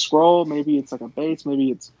with the Skrull. Maybe it's like a base. Maybe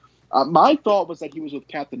it's. My thought was that he was with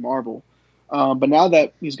Captain Marvel, but now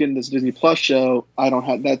that he's getting this Disney Plus show, I don't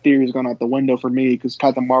have that theory is gone out the window for me because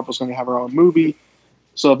Captain Marvel's going to have her own movie.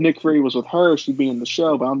 So if Nick Fury was with her, she'd be in the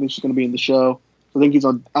show, but I don't think she's going to be in the show. I think he's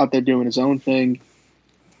out there doing his own thing.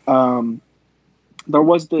 There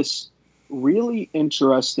was this really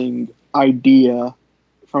interesting idea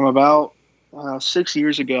from about 6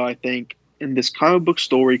 years ago, I think, in this comic book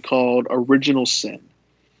story called Original Sin.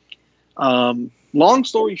 Long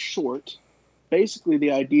story short, basically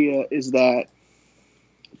the idea is that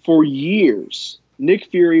for years, Nick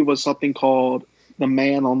Fury was something called the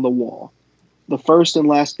man on the wall, the first and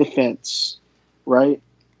last defense, right?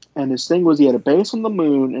 And his thing was he had a base on the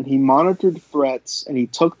moon and he monitored threats and he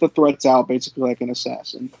took the threats out basically like an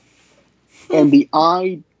assassin. And the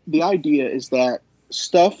idea is that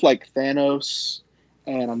stuff like Thanos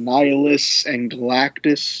and Annihilus and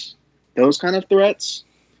Galactus, those kind of threats,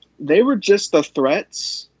 they were just the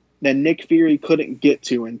threats that Nick Fury couldn't get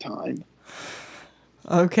to in time.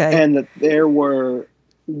 Okay. And that there were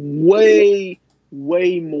way,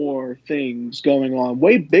 way more things going on,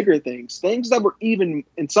 way bigger things that were even,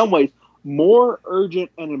 in some ways, more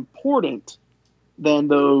urgent and important than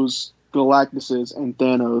those Galactuses and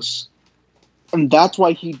Thanos. And that's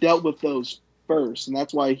why he dealt with those first, and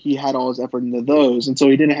that's why he had all his effort into those. And so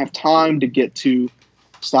he didn't have time to get to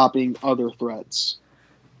stopping other threats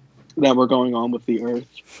that were going on with the Earth.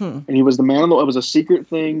 And he was the man on the. It was a secret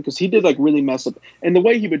thing because he did like really mess up. And the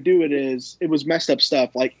way he would do it is it was messed up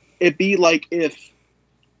stuff. Like it'd be like if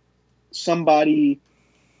somebody,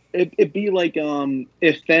 it'd be like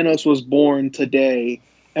if Thanos was born today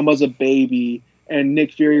and was a baby, and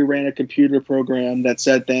Nick Fury ran a computer program that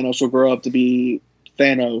said Thanos will grow up to be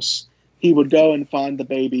Thanos. He would go and find the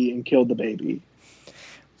baby and kill the baby.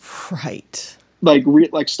 Right.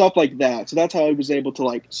 Like stuff like that. So that's how he was able to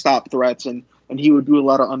like stop threats, and he would do a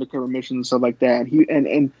lot of undercover missions and stuff like that.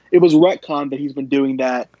 And it was retconned that he's been doing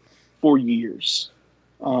that for years.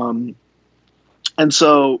 And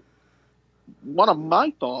so one of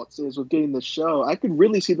my thoughts is with getting this show, I could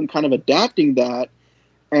really see them kind of adapting that,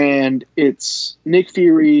 and it's Nick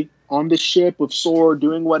Fury on the ship with Sword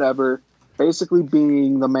doing whatever, basically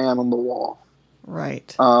being the man on the wall.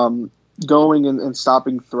 Right. Going and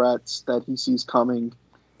stopping threats that he sees coming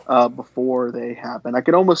before they happen. I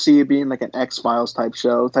could almost see it being like an X-Files type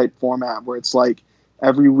show, type format, where it's like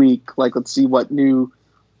every week, like let's see what new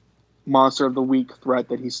monster of the week threat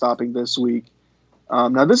that he's stopping this week.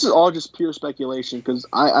 Now, this is all just pure speculation because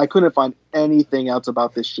I couldn't find anything else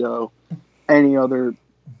about this show, any other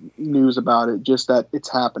news about it, just that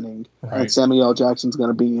it's happening. Right. And Samuel L. Jackson's going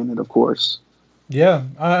to be in it, of course. Yeah,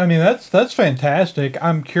 I mean that's fantastic.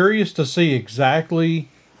 I'm curious to see exactly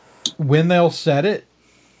when they'll set it.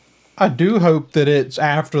 I do hope that it's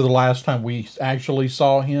after the last time we actually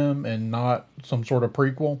saw him and not some sort of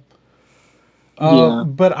prequel. Yeah.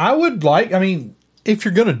 But I would like, I mean, if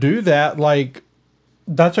you're going to do that, like,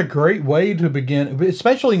 that's a great way to begin,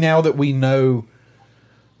 especially now that we know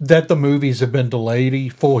that the movies have been delayed a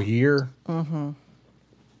full year. Mm-hmm.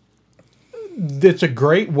 It's a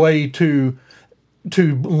great way to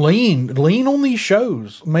lean on these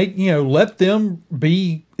shows, let them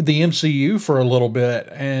be the MCU for a little bit,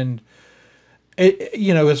 and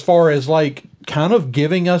as far as like kind of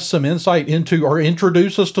giving us some insight into or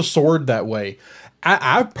introduce us to Sword that way.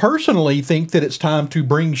 I personally think that it's time to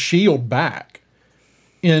bring Shield back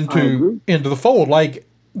into the fold. Like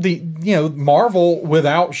Marvel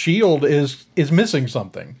without Shield is missing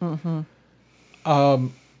something. Mm-hmm.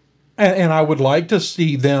 And I would like to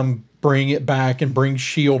see them bring it back and bring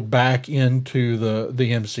Shield back into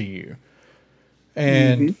the MCU.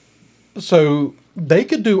 And so they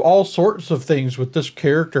could do all sorts of things with this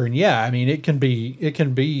character. And yeah, I mean, it can be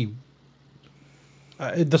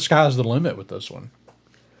the sky's the limit with this one.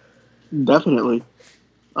 Definitely.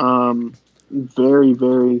 Very,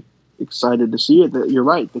 very excited to see it. That you're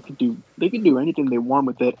right. They could do anything they want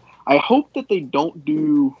with it. I hope that they don't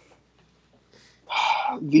do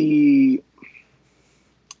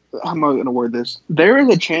how am I going to word this? There is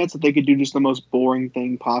a chance that they could do just the most boring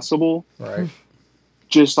thing possible. Right.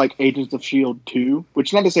 Just like Agents of S.H.I.E.L.D. 2,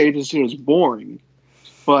 which not to say Agents of S.H.I.E.L.D. is boring,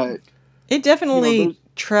 but it definitely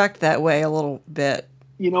tracked that way a little bit.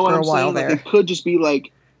 You know what I'm saying? Like it could just be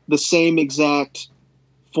like the same exact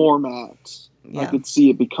format. Yeah. I could see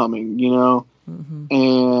it becoming, Mm-hmm.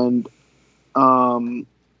 And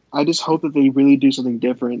I just hope that they really do something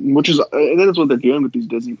different, and that is what they're doing with these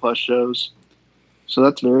Disney Plus shows. So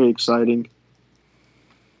that's very exciting.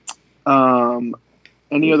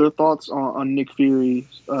 Any other thoughts on Nick Fury's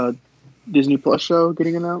Disney Plus show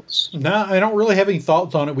getting announced? No, I don't really have any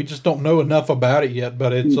thoughts on it. We just don't know enough about it yet.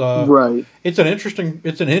 But it's right. It's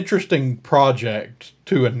an interesting project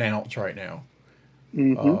to announce right now.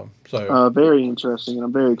 Mm-hmm. Very interesting, and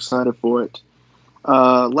I'm very excited for it.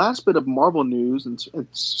 Last bit of Marvel news, and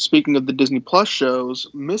it's speaking of the Disney Plus shows,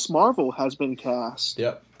 Miss Marvel has been cast.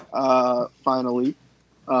 Yep. Finally,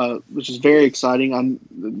 which is very exciting. I've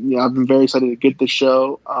been very excited to get this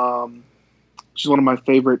show. She's one of my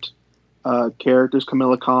favorite characters.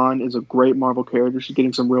 Kamala Khan is a great Marvel character. She's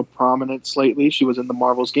getting some real prominence lately. She was in the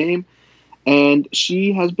Marvel's game, and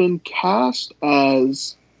she has been cast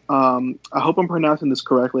as I hope I'm pronouncing this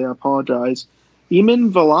correctly. I apologize.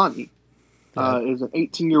 Iman Vellani. Is an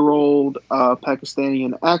 18-year-old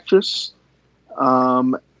Pakistani actress.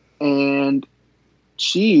 And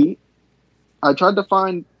I tried to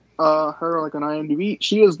find her like on IMDb.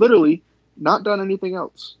 She is literally not done anything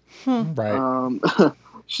else. Right.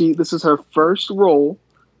 This is her first role.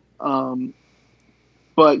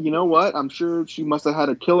 But you know what? I'm sure she must have had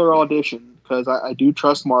a killer audition because I do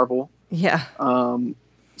trust Marvel. Yeah.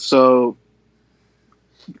 So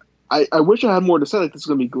I wish I had more to say. Like, this is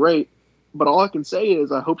going to be great. But all I can say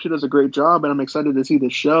is I hope she does a great job, and I'm excited to see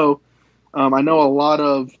this show. I know a lot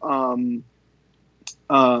of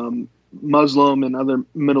Muslim and other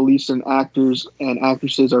Middle Eastern actors and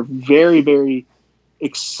actresses are very, very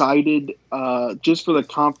excited just for the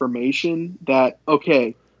confirmation that,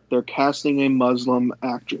 okay, they're casting a Muslim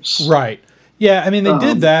actress. Right. Yeah, I mean, they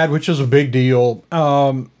did that, which is a big deal.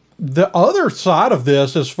 The other side of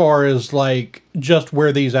this, as far as like just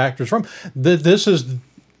where these actors from, this is,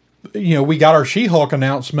 we got our She-Hulk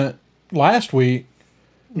announcement last week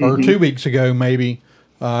or 2 weeks ago, maybe.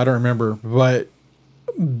 I don't remember, but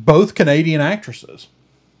both Canadian actresses.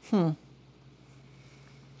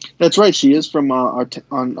 That's right. She is from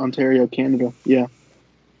Ontario, Canada. Yeah.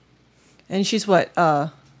 And she's what?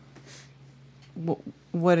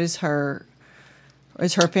 What is her?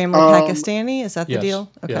 Is her family Pakistani? Is that the yes.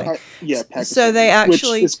 deal? Okay. Yeah. Pakistani, So they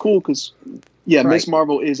actually. which is cool because, Miss Right.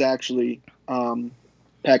 Marvel is actually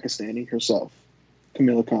Pakistani herself.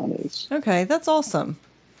 Kamala Khan is. Okay, that's awesome.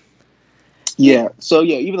 Yeah. So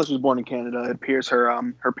yeah, even though she was born in Canada, it appears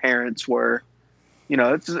her parents were,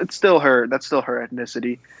 it's still her. That's still her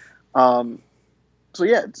ethnicity. So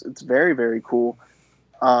yeah, it's very, very cool.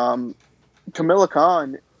 Kamala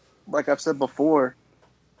Khan, like I've said before,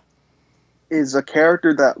 is a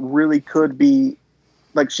character that really could be,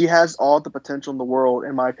 like, she has all the potential in the world,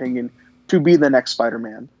 in my opinion, to be the next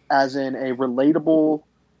Spider-Man, as in a relatable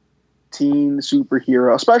teen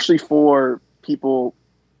superhero, especially for people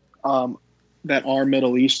that are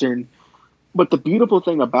Middle Eastern. But the beautiful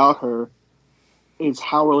thing about her is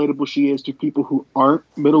how relatable she is to people who aren't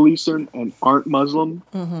Middle Eastern and aren't Muslim.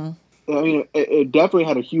 I mean, it definitely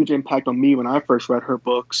had a huge impact on me when I first read her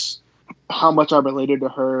books, how much I related to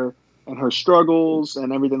her and her struggles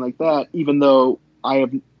and everything like that, even though I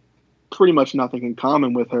have pretty much nothing in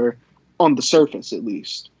common with her, on the surface at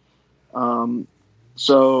least.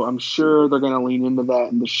 So I'm sure they're going to lean into that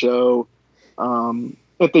in the show.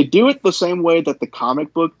 If they do it the same way that the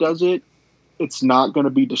comic book does it, it's not going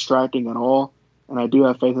to be distracting at all. And I do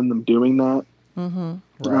have faith in them doing that.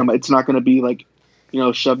 Right. It's not going to be like,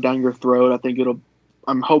 shoved down your throat.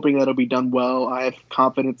 I'm hoping that it'll be done well. I have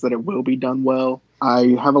confidence that it will be done well.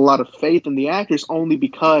 I have a lot of faith in the actors only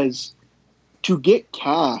because to get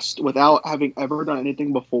cast without having ever done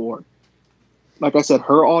anything before, like I said,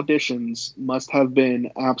 her auditions must have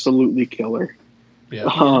been absolutely killer.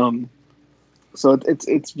 Yeah. So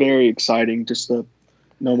it's very exciting just to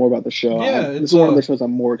know more about the show. Yeah, This it's is one of the shows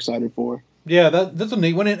I'm more excited for. Yeah, that's a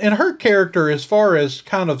neat one. And her character, as far as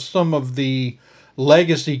kind of some of the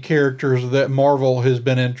legacy characters that Marvel has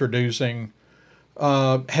been introducing,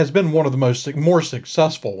 has been one of the more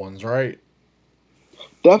successful ones, right?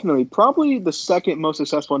 Definitely. Probably the second most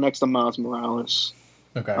successful next to Miles Morales.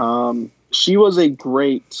 Okay. She was a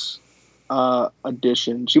great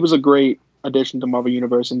addition. She was a great addition to Marvel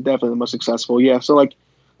Universe and definitely the most successful. Yeah, so like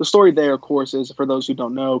the story there, of course, is, for those who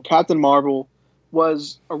don't know, Captain Marvel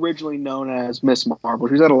was originally known as Miss Marvel.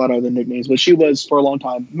 She's had a lot of other nicknames, but she was for a long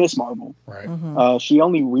time Miss Marvel. Right. She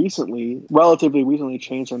only relatively recently,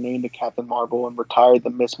 changed her name to Captain Marvel and retired the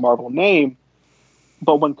Miss Marvel name.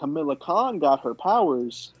 But when Kamala Khan got her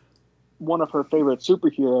powers, one of her favorite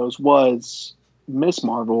superheroes was Miss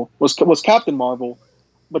Marvel, was Captain Marvel,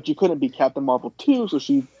 but you couldn't be Captain Marvel 2, so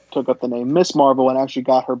she took up the name Miss Marvel and actually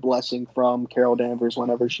got her blessing from Carol Danvers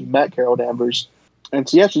whenever she met Carol Danvers. And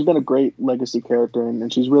so, yeah, she's been a great legacy character,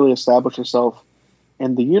 and she's really established herself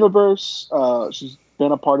in the universe. She's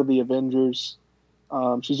been a part of the Avengers.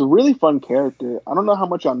 She's a really fun character. I don't know how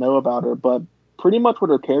much y'all know about her, but pretty much what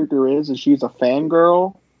her character is she's a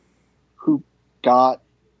fangirl who got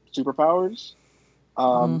superpowers.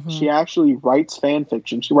 She actually writes fan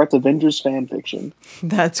fiction. She writes Avengers fan fiction.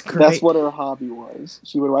 That's great. That's what her hobby was.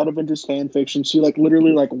 She would write Avengers fan fiction. She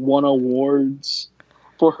literally won awards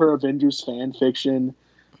for her Avengers fan fiction.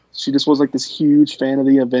 She just was this huge fan of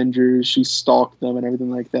the Avengers. She stalked them and everything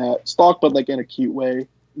like that. Stalked, but in a cute way,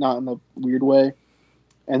 not in a weird way.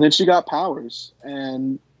 And then she got powers,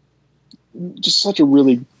 and just such a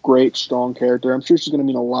really great, strong character. I'm sure she's going to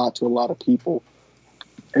mean a lot to a lot of people.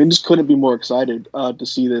 And I just couldn't be more excited to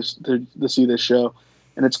see this show.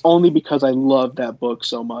 And it's only because I love that book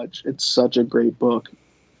so much. It's such a great book.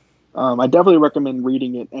 I definitely recommend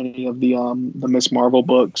reading it. Any of the Miss Marvel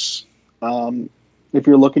books, if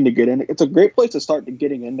you're looking to get in. It's a great place to start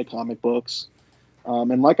getting into comic books.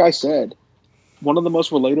 And like I said, one of the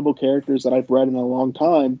most relatable characters that I've read in a long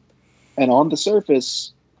time. And on the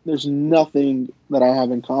surface, there's nothing that I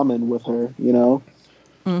have in common with her, you know?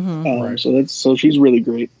 Right. So she's really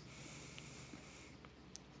great.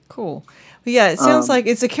 Cool. But yeah, it sounds Um, like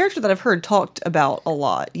it's a character that I've heard talked about a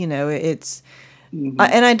lot. You know, it's mhm.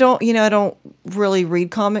 and I don't, I don't really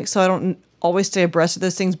read comics, so I don't always stay abreast of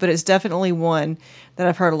those things. But it's definitely one that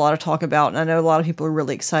I've heard a lot of talk about, and I know a lot of people are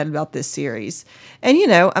really excited about this series. And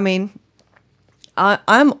I mean,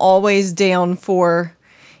 I'm always down for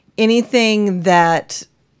anything that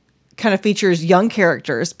kind of features young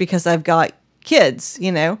characters because I've got kids.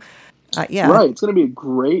 Yeah, Right. It's going to be a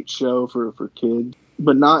great show for kids,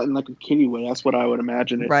 but not in like a kiddie way. That's what I would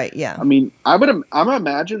imagine it. right, yeah, I mean, I'm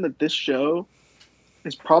imagine that this show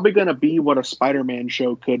is probably going to be what a Spider-Man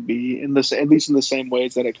show could be in this, at least in the same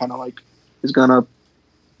ways that it kind of like is going to,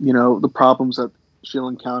 the problems that she'll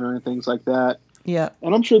encounter and things like that. yeah,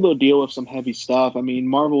 And I'm sure they'll deal with some heavy stuff. I mean,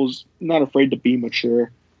 Marvel's not afraid to be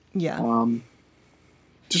mature. yeah.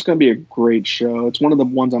 Just going to be a great show. It's one of the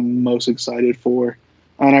ones I'm most excited for.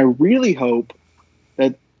 And I really hope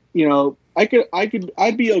that,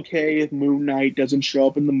 I'd be okay if Moon Knight doesn't show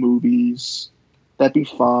up in the movies. That'd be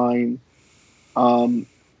fine.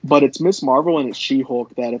 But it's Miss Marvel and it's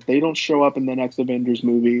She-Hulk that if they don't show up in the next Avengers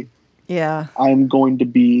movie, Yeah. I'm going to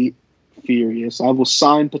be furious. I will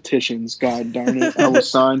sign petitions. God darn it. I will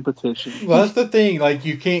sign petitions. Well, that's the thing. Like,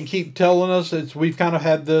 you can't keep telling us. We've kind of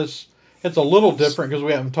had this. It's a little different because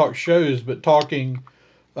we haven't talked shows, but talking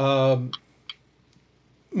books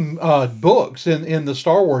in the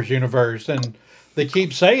Star Wars universe, and they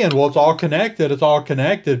keep saying, "Well, it's all connected,"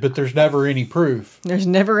 but there's never any proof. There's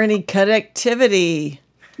never any connectivity.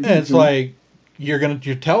 And it's like you're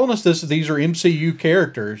telling us these are MCU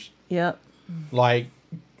characters. Yep. Like,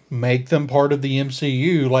 make them part of the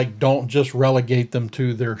MCU. Like, don't just relegate them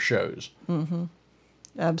to their shows. Mm-hmm.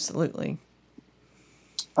 Absolutely.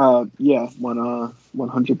 Yeah,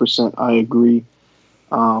 100%. I agree.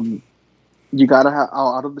 You gotta have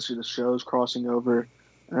out of the shows crossing over.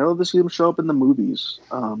 I love to see them show up in the movies.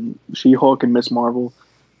 She-Hulk and Miss Marvel,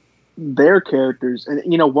 their characters,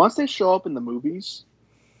 and once they show up in the movies,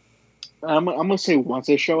 I'm gonna say once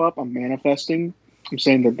they show up, I'm manifesting. I'm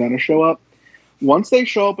saying they're gonna show up. Once they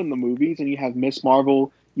show up in the movies, and you have Miss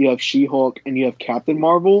Marvel, you have She-Hulk, and you have Captain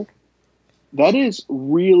Marvel, that is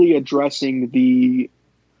really addressing the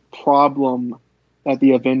problem that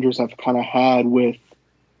the Avengers have kind of had with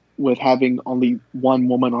having only one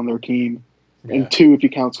woman on their team, and two if you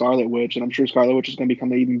count Scarlet Witch, and I'm sure Scarlet Witch is going to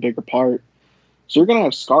become an even bigger part. So you're going to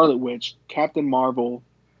have Scarlet Witch, Captain Marvel,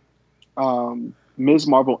 Ms.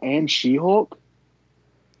 Marvel, and She-Hulk.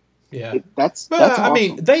 Yeah, that's awesome. I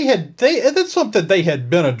mean, that's something they had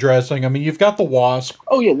been addressing. I mean, you've got the Wasp.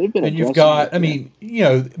 Oh yeah, they've been. And you've got,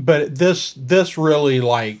 but this really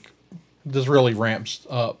ramps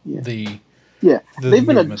up the. Yeah, they've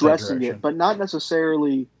been movement addressing it, but not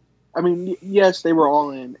necessarily. I mean, yes, they were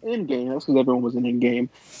all in Endgame. That's because everyone was in Endgame.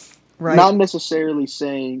 Right. Not necessarily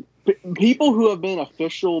saying people who have been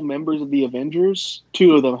official members of the Avengers.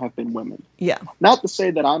 2 of them have been women. Yeah. Not to say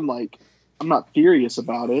that I'm not furious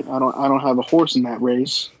about it. I don't have a horse in that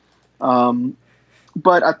race.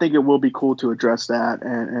 But I think it will be cool to address that,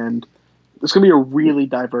 and it's going to be a really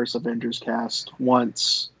diverse Avengers cast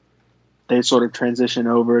once they sort of transition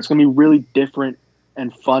over. It's going to be really different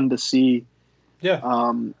and fun to see.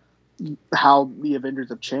 Yeah. How the Avengers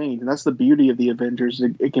have changed, and that's the beauty of the Avengers.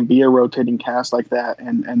 It can be a rotating cast like that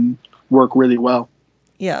and work really well.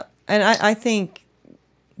 Yeah, and I think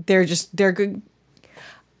they're good.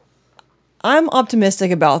 I'm optimistic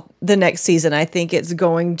about the next season. I think it's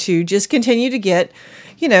going to just continue to get,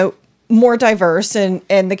 more diverse, and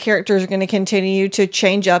the characters are going to continue to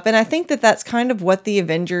change up. And I think that's kind of what the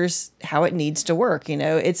Avengers, how it needs to work.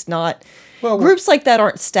 It's not, groups like that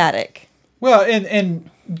aren't static. Well, and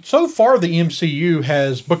so far the MCU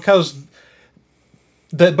has, because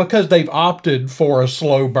they've opted for a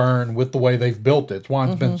slow burn with the way they've built it. It's why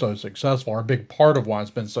it's been so successful, or a big part of why it's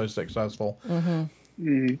been so successful.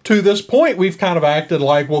 Mm-hmm. To this point, we've kind of acted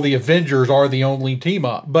like, well, the Avengers are the only team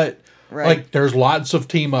up, but like there's lots of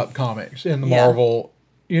team up comics in the Marvel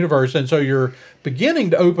universe, and so you're beginning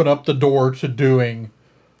to open up the door to doing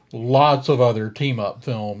lots of other team up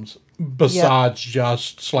films besides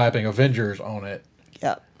just slapping Avengers on it.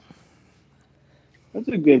 Yep. That's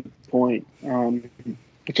a good point,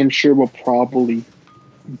 which I'm sure we'll probably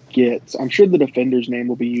get. I'm sure the Defenders name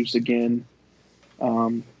will be used again,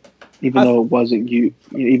 even though it wasn't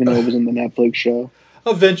even though it was in the Netflix show.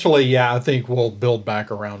 Eventually, yeah, I think we'll build back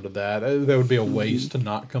around to that. That would be a waste to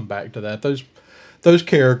not come back to that. Those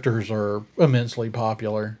characters are immensely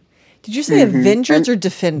popular. Did you say Avengers or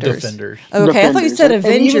Defenders? Defenders. Oh, okay, I thought you said And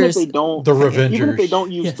even if Avengers. they don't, The even if they Revengers.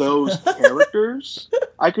 don't use those characters,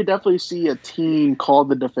 I could definitely see a team called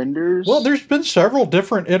the Defenders. Well, there's been several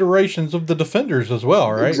different iterations of the Defenders as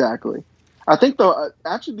well, right? Exactly. I think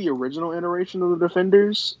actually the original iteration of the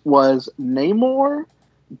Defenders was Namor,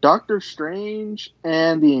 Doctor Strange,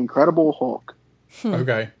 and the Incredible Hulk.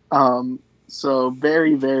 Okay. So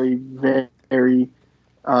very, very, very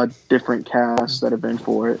different casts that have been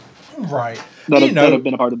for it. Right. That have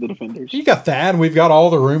been a part of the Defenders. You got that, and we've got all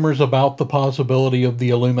the rumors about the possibility of the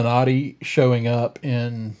Illuminati showing up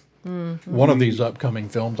in one of these upcoming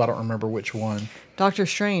films. I don't remember which one. Doctor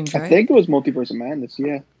Strange, right? I think it was Multiverse of Madness,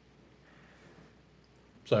 yeah.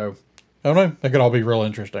 So, I don't know. That could all be real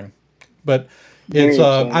interesting. But Very it's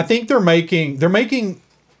exciting. I think they're making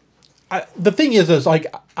the thing is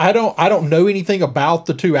like I don't know anything about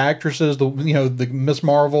the two actresses, the Miss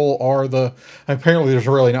Marvel or apparently there's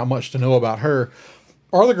really not much to know about her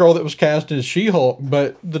or the girl that was cast as She-Hulk,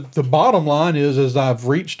 but the bottom line is I've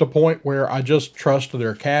reached a point where I just trust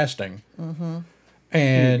their casting.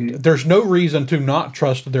 And there's no reason to not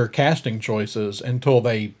trust their casting choices until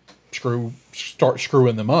they start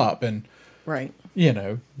screwing them up, and Right.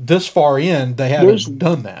 this far in they haven't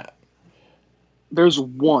done that. There's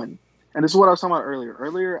one, and this is what I was talking about earlier.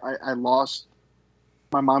 Earlier, I lost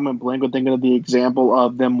my mind went blank with thinking of the example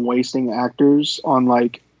of them wasting actors on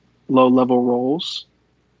like low level roles.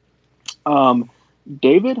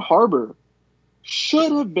 David Harbour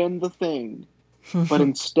should have been the Thing, but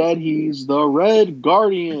instead he's the Red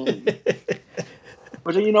Guardian.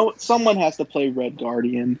 But someone has to play Red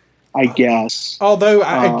Guardian, I guess. Although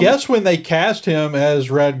I guess when they cast him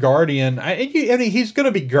as Red Guardian, he's going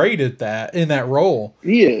to be great at that in that role.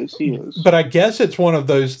 He is. But I guess it's one of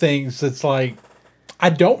those things that's like, I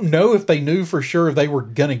don't know if they knew for sure they were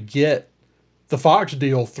going to get the Fox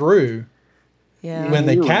deal through when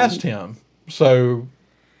they cast him. So,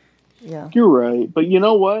 yeah, you're right. But you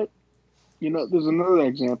know what? There's another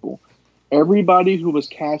example. Everybody who was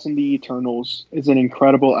cast in the Eternals is an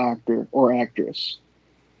incredible actor or actress.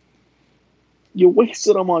 You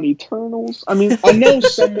wasted them on Eternals? I mean, I know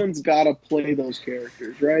someone's got to play those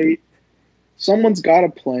characters, right? Someone's got to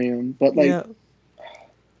play them, but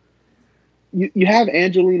you have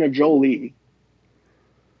Angelina Jolie,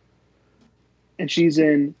 and she's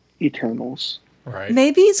in Eternals. right.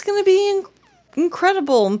 Maybe it's going to be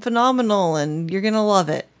incredible and phenomenal, and you're going to love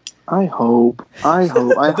it. I hope. I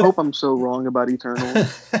hope I'm so wrong about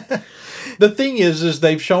Eternals. The thing is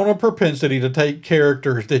they've shown a propensity to take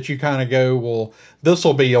characters that you kind of go, well, this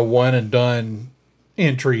will be a one and done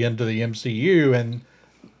entry into the MCU, and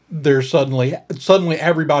there's suddenly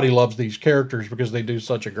everybody loves these characters because they do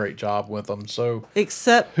such a great job with them. So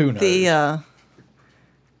Except who knows? the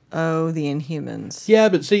Inhumans. Yeah,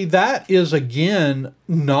 but see, that is again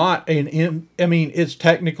not it's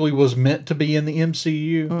technically was meant to be in the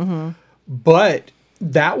MCU, but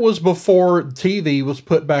that was before TV was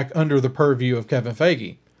put back under the purview of Kevin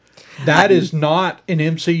Feige. That is not an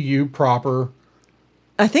MCU proper.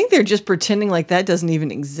 I think they're just pretending like that doesn't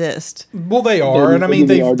even exist. Well, they are, and I mean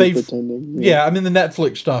they've pretending. Yeah, I mean the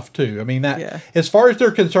Netflix stuff too. I mean that as far as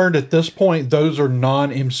they're concerned at this point, those are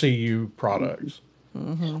non-MCU products.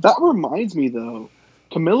 That reminds me though,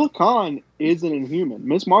 Camilla Khan is an Inhuman.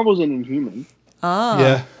 Miss Marvel's an Inhuman. Ah,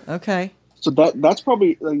 yeah, okay. So that's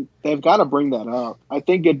probably they've got to bring that up. I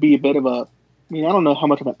think it'd be a bit of a. I mean, I don't know how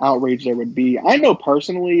much of an outrage there would be. I know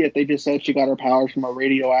personally, if they just said she got her powers from a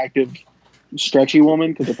radioactive, stretchy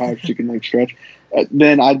woman because her powers she can stretch,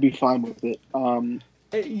 then I'd be fine with it.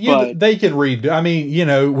 But they can read. I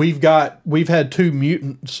mean, we've had 2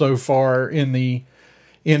 mutants so far in the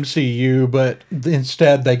MCU, but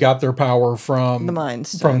instead they got their power from the Mind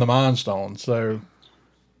Stone. So,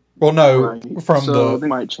 well, no, right. They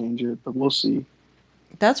might change it, but we'll see.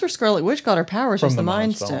 That's where Scarlet Witch got her powers, was the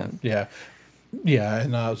Mind Stone. Yeah,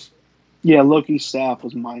 and Loki's staff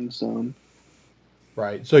was Mind Stone.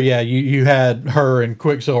 Right. So yeah, you had her and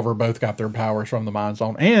Quicksilver both got their powers from the Mind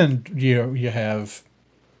Stone, and you have,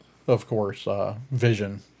 of course,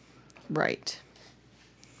 Vision. Right.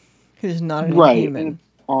 Who's not an Inhuman. Inhuman. And it's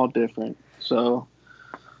all different. So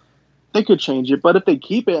they could change it, but if they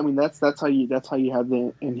keep it, I mean that's how you have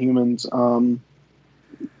the Inhumans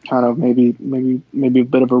kind of maybe a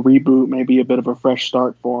bit of a reboot, maybe a bit of a fresh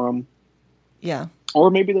start for them. Yeah.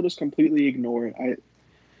 Or maybe they'll just completely ignore it.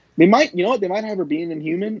 They might, they might have her be an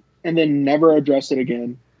Inhuman and then never address it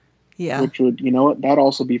again. Yeah. Which would, that'd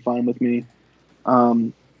also be fine with me.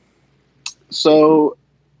 So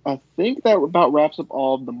I think that about wraps up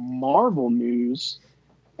all of the Marvel news.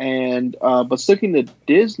 And but sticking to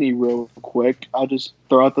Disney real quick, I'll just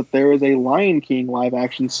throw out that there is a Lion King live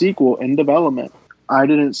action sequel in development. I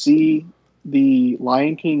didn't see the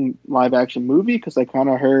Lion King live action movie because I kind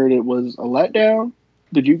of heard it was a letdown.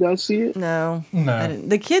 Did you guys see it? No. No. I didn't.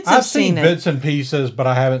 The kids have I've seen it. bits and pieces, but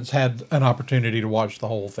I haven't had an opportunity to watch the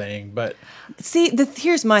whole thing. But See,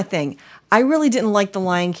 here's my thing. I really didn't like The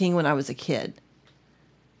Lion King when I was a kid.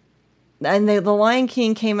 And the Lion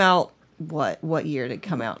King came out, what year did it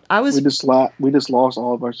come out? We just lost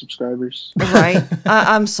all of our subscribers. Right?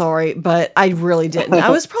 I'm sorry, but I really didn't. I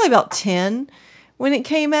was probably about 10 when it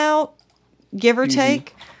came out, give or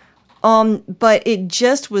take. But it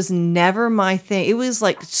just was never my thing. It was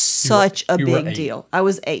like such a big deal. I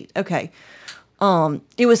was 8. Okay.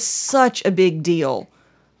 It was such a big deal,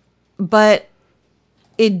 but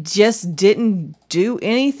it just didn't do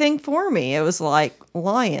anything for me. It was like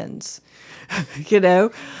lions, you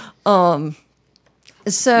know?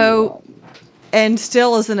 So, and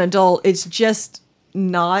still as an adult, it's just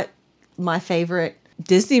not my favorite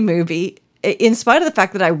Disney movie, in spite of the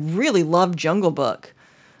fact that I really loved Jungle Book.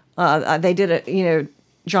 They did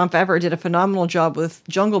Jon Favreau did a phenomenal job with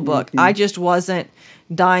Jungle Book. Mm-hmm. I just wasn't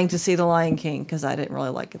dying to see The Lion King because I didn't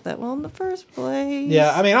really like it that well in the first place.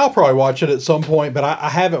 Yeah, I mean, I'll probably watch it at some point, but I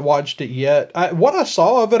haven't watched it yet. What I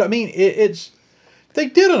saw of it, I mean, they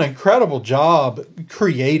did an incredible job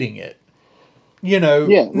creating it.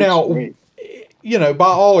 Now, great. By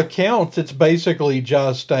all accounts, it's basically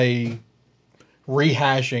just a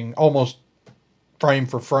rehashing, almost frame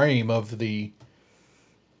for frame of the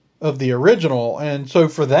original, and so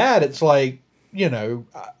for that, it's like,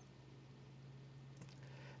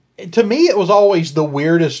 to me, it was always the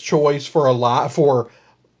weirdest choice for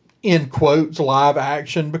in quotes live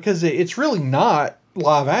action, because it's really not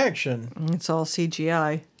live action. It's all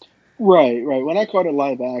CGI. Right. When I called it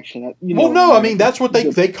live action, that's what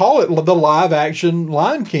they call it, the live action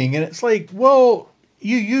Lion King, and it's like, well,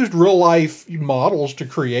 you used real life models to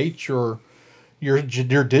create your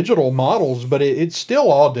digital models, but it's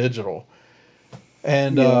still all digital.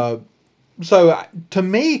 And so to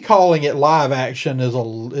me, calling it live action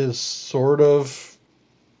is sort of,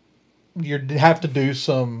 you have to do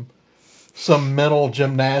some mental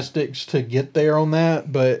gymnastics to get there on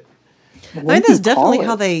that. But I think that's definitely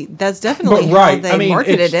how they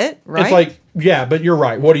marketed it, right? It's like, yeah, but you're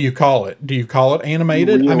right. What do you call it? Do you call it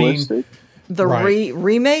animated? Realistic. The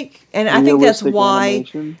remake, and I think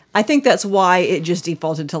that's why it just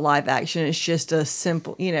defaulted to live action. It's just a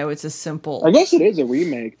simple, it's a simple. I guess it is a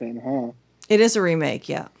remake then, huh? It is a remake,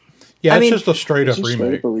 yeah. Yeah, it's just a straight up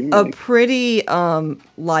remake. A pretty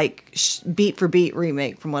beat for beat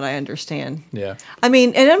remake, from what I understand. Yeah. I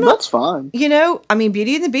mean, and that's fine.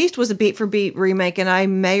 Beauty and the Beast was a beat for beat remake, and I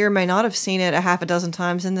may or may not have seen it a half a dozen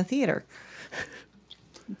times in the theater.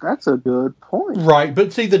 That's a good point. Right,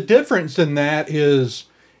 but see, the difference in that is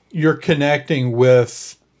you're connecting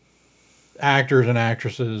with actors and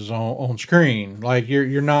actresses on screen. Like,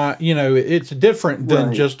 you're not, it's different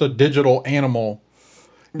than just a digital animal.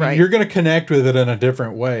 Right. You're going to connect with it in a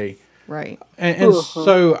different way. Right. And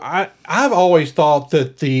so I've always thought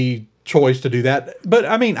that the choice to do that, but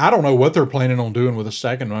I mean, I don't know what they're planning on doing with a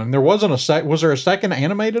second one. There wasn't was there a second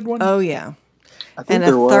animated one? Oh, yeah. And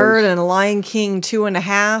a third, and Lion King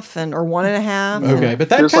 2.5 or 1.5. Okay, but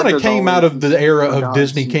that kind of came out of the era of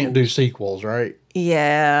Disney can't do sequels, right?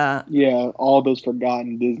 Yeah. Yeah, all those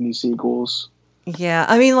forgotten Disney sequels. Yeah,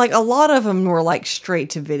 I mean, like, a lot of them were like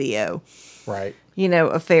straight to video. Right.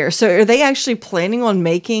 Affair. So are they actually planning on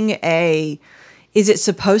making is it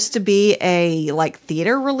supposed to be a like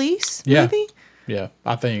theater release movie? Yeah,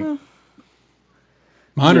 I think.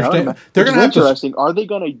 My understanding, they're going to have interesting. Are they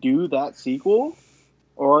going to do that sequel,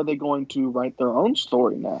 or are they going to write their own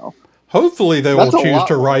story now? Hopefully, they will choose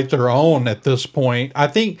to write their own at this point. I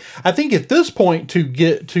think at this point, to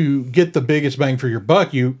get the biggest bang for your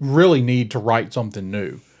buck, you really need to write something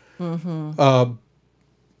new. Mm-hmm.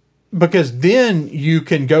 Because then you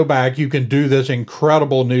can go back, you can do this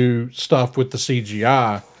incredible new stuff with the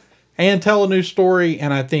CGI, and tell a new story.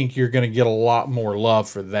 And I think you're going to get a lot more love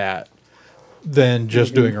for that than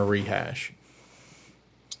just doing a rehash.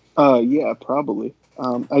 Yeah, probably.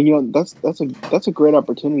 That's a great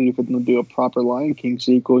opportunity for them to do a proper Lion King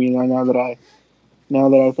sequel. Now that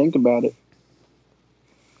I think about it,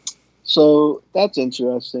 so that's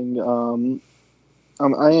interesting.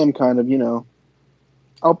 I am kind of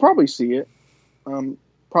I'll probably see it,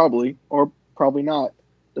 probably or probably not.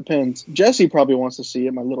 Depends. Jessie probably wants to see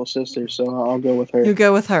it, my little sister, so I'll go with her. You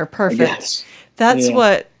go with her. Perfect. guess. That's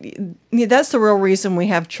Yeah. that's the real reason we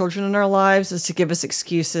have children in our lives, is to give us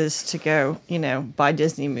excuses to go, buy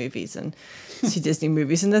Disney movies and see Disney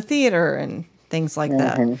movies in the theater and things like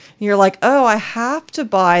that. Mhm. And you're like, oh, I have to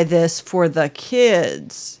buy this for the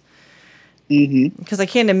kids. Because I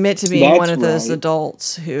can't admit to being one That's of those right.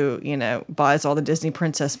 adults who, buys all the Disney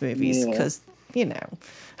princess movies. Yeah. Because,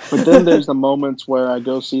 But then there's the moments where I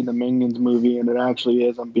go see the Minions movie, and it actually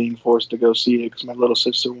is I'm being forced to go see it because my little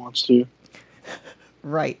sister wants to.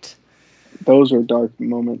 right. Those are dark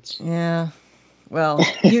moments. Yeah. Well,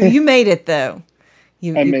 you made it, though.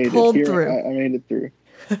 You pulled through. I made it through.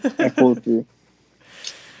 I pulled through.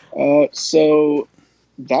 So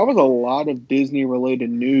that was a lot of Disney related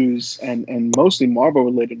news and mostly Marvel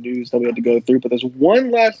related news that we had to go through. But there's one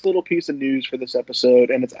last little piece of news for this episode,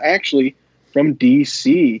 and it's actually from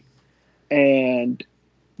DC. And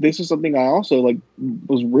this is something I also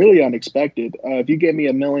was really unexpected. If you gave me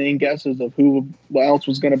a million guesses of who else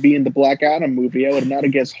was going to be in the Black Adam movie, I would not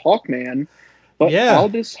have guessed Hawkman. But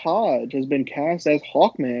Aldous Hodge has been cast as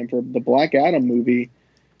Hawkman for the Black Adam movie,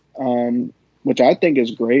 which I think is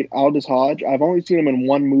great. Aldous Hodge, I've only seen him in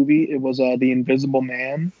one movie. It was The Invisible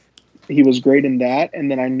Man. He was great in that. And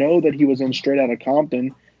then I know that he was in Straight Outta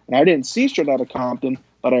Compton. And I didn't see Straight Outta Compton,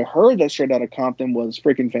 but I heard that Straight Outta Compton was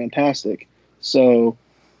freaking fantastic. So,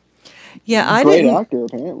 yeah, I great didn't. actor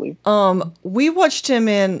apparently. We watched him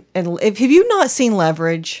in. And have you not seen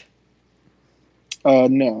Leverage? No,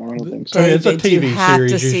 I don't think so. It's a David, you TV have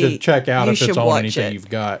series to you see. should check out You if it's should on watch anything it. you've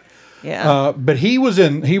got. Yeah. But he was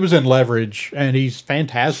in Leverage, and he's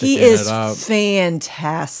fantastic. He in is it.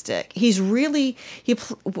 fantastic. He's really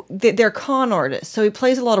they're con artists, so he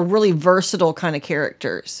plays a lot of really versatile kind of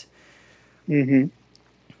characters. Mm-hmm.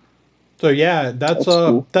 So yeah, that's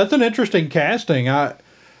cool. That's an interesting casting.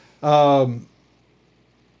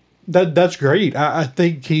 That's great. I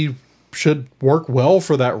think he should work well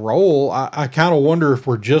for that role. I kind of wonder if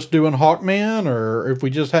we're just doing Hawkman or if we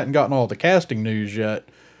just hadn't gotten all the casting news yet.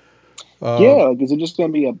 Yeah, is it just going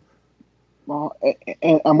to be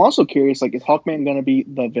and I'm also curious, is Hawkman going to be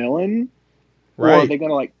the villain? Right. Or are they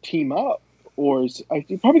going to, team up? Or is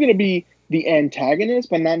he probably going to be the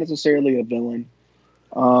antagonist, but not necessarily a villain?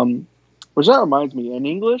 Which that reminds me, in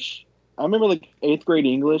English, I remember, 8th grade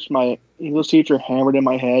English, my English teacher hammered in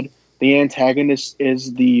my head, the antagonist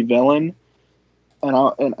is the villain. And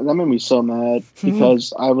that made me so mad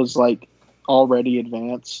because I was, already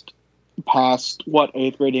advanced past what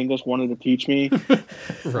 8th grade English wanted to teach me. Right.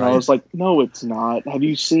 And I was like, no, it's not. Have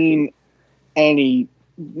you seen any?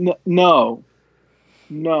 No.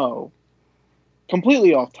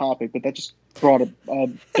 Completely off topic, but that just brought a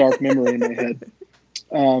dark memory in my head.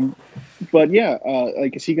 But yeah,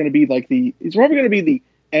 is he going to be he's probably going to be the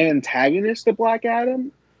antagonist of Black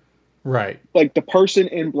Adam? Right. The person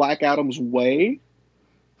in Black Adam's way,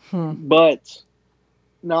 but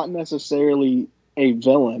not necessarily a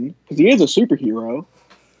villain, because he is a superhero.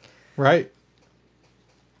 Right.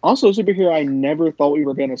 Also, a superhero I never thought we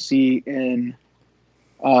were going to see in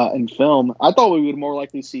film. I thought we would more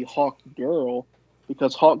likely see Hawk Girl,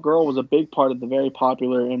 because Hawk Girl was a big part of the very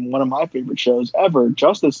popular and one of my favorite shows ever,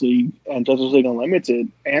 Justice League and Justice League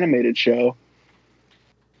Unlimited animated show.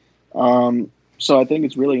 So I think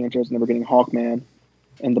it's really interesting that we're getting Hawkman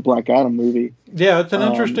in the Black Adam movie. Yeah, it's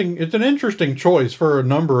an interesting choice for a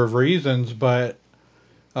number of reasons, but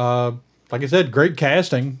like I said, great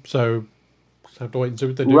casting. So just have to wait and see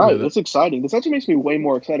what they do Right, with it. it's exciting. This actually makes me way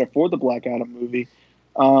more excited for the Black Adam movie.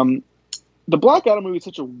 The Black Adam movie is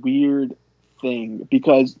such a weird thing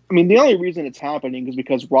because, the only reason it's happening is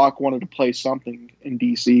because Rock wanted to play something in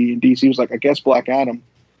DC, and DC was like, I guess Black Adam.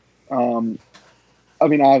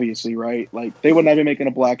 Obviously, right? They would not be making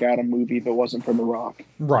a Black Adam movie if it wasn't for The Rock.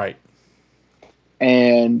 Right.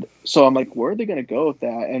 And so I'm like, where are they going to go with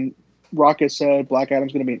that? And Rock has said Black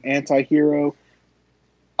Adam's going to be an anti-hero.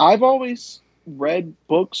 I've always read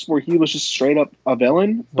books where he was just straight up a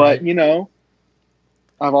villain, but Right.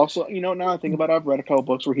 I've also, now I think about it, I've read a couple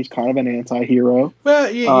books where he's kind of an anti-hero. Well,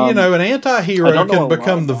 an I anti-hero don't know can a lot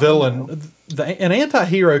become the about villain. him, An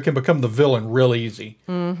anti-hero can become the villain real easy.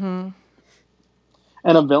 Mm-hmm.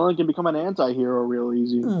 And a villain can become an anti-hero real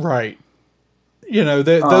easy. Right.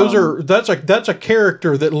 That's a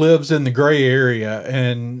character that lives in the gray area,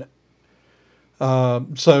 and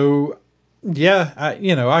so yeah,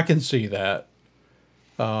 I can see that.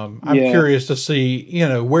 I'm curious to see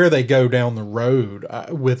where they go down the road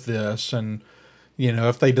with this, and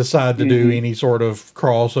if they decide to do any sort of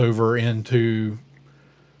crossover into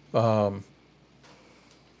Shazam.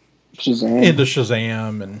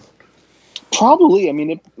 Shazam, and Probably. I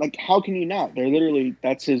mean, like, how can you not? They're literally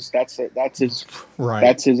that's his Right.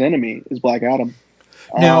 that's his enemy is Black Adam.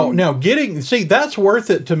 Now, that's worth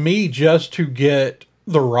it to me just to get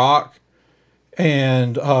The Rock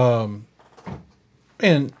and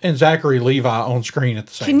and Zachary Levi on screen at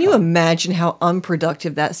the same time. Can you imagine how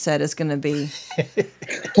unproductive that set is going to be?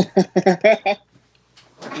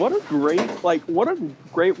 What a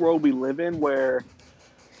great world we live in where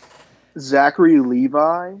Zachary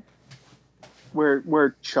Levi,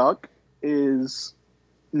 where Chuck is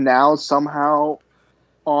now somehow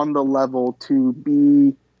on the level to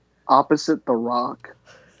be opposite The Rock.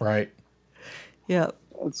 Right. Yep.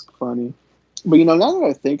 That's funny. But now that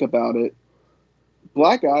I think about it,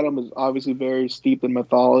 Black Adam is obviously very steeped in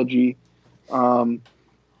mythology. And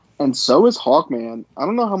so is Hawkman. I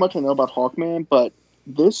don't know how much I know about Hawkman, but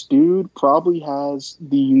this dude probably has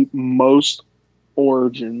the most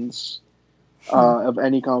origins of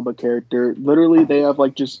any comic book character. Literally, they have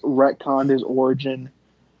just retconned his origin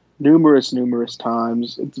numerous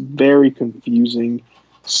times. It's very confusing.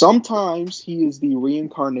 Sometimes he is the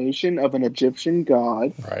reincarnation of an Egyptian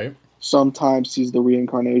god. Right. Sometimes he's the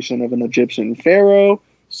reincarnation of an Egyptian pharaoh.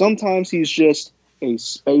 Sometimes he's just a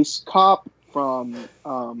space cop from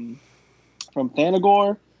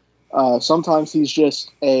Thanagar. Sometimes he's just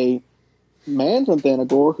a man from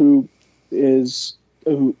Thanagar who in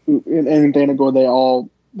Thanagar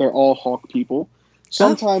they're all Hawk people.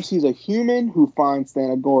 Sometimes he's a human who finds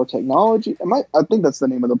Thanagar technology. I think that's the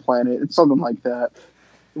name of the planet. It's something like that.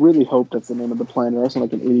 Really hope that's the name of the planet. I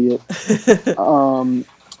sound like an idiot.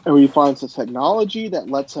 And he finds the technology that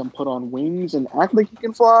lets him put on wings and act like he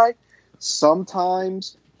can fly.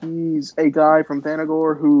 Sometimes he's a guy from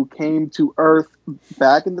Thanagar who came to Earth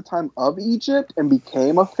back in the time of Egypt and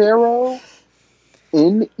became a pharaoh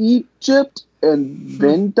in Egypt and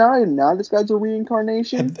then died. And now this guy's a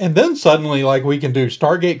reincarnation. And then suddenly, we can do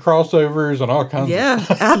Stargate crossovers and all kinds Yeah,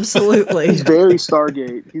 of absolutely. He's very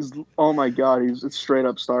Stargate. He's straight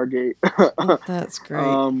up Stargate. That's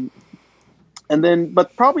great.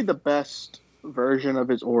 But probably the best version of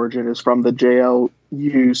his origin is from the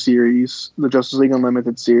JLU series, the Justice League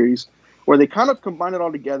Unlimited series, where they kind of combined it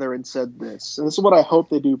all together and said this. And this is what I hope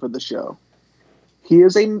they do for the show. He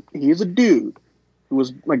is a dude who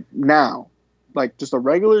was just a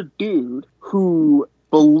regular dude who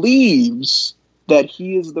believes that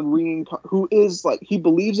he is he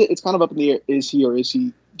believes it. It's kind of up in the air. Is he or is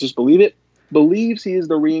he just believe it? Believes he is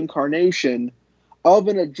the reincarnation of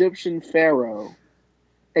an Egyptian pharaoh,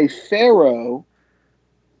 a pharaoh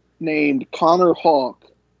named Connor Hawk,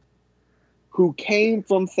 who came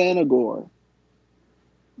from Thanagar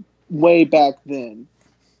way back then.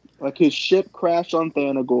 His ship crashed on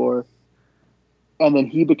Thanagar, and then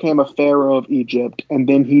he became a pharaoh of Egypt, and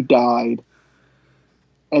then he died.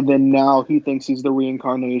 And then now he thinks he's the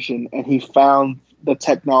reincarnation, and he found the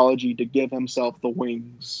technology to give himself the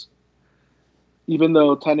wings. Even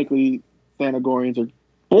though technically Thanagorians are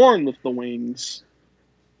born with the wings,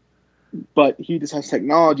 but he just has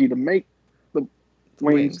technology to make the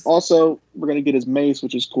wings. Also, we're going to get his mace,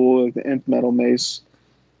 which is cool, the nth metal mace.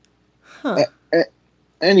 Huh.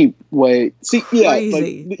 Anyway,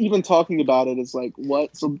 Crazy. Even talking about it is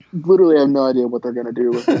what? So literally I have no idea what they're going to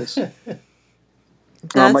do with this.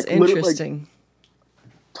 That's interesting.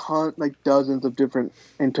 Dozens of different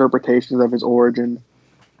interpretations of his origin.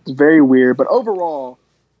 It's very weird, but overall,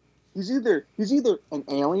 he's either an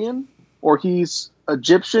alien, or he's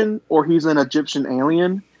Egyptian, or he's an Egyptian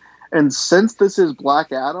alien. And since this is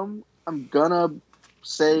Black Adam, I'm gonna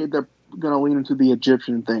say they're gonna lean into the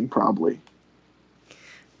Egyptian thing probably.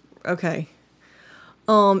 Okay.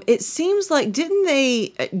 It seems like, didn't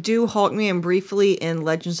they do Hawkman briefly in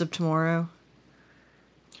Legends of Tomorrow?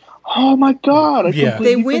 Oh my god! I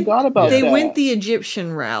completely forgot about that. They went the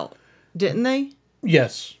Egyptian route, didn't they?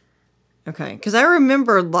 Yes. Okay, because I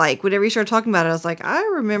remember whenever you started talking about it, I was like, I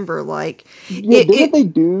remember didn't they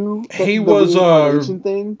do the reincarnation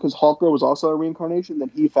thing? Because Hawker was also a reincarnation.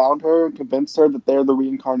 Then he found her and convinced her that they're the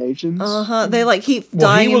reincarnations. They keep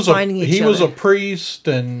dying and finding each other. He was a priest,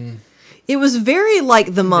 and it was very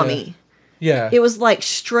like The Mummy. Yeah. It was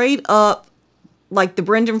straight up like the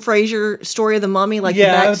Brendan Fraser story of the Mummy. The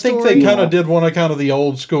backstory. I think they kind of did one of the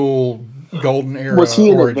old school golden era. Was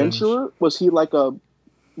he an origins. adventurer?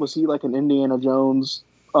 Was he like an Indiana Jones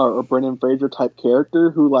or Brendan Fraser type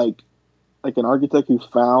character who like an architect who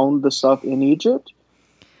found the stuff in Egypt?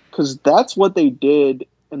 Because that's what they did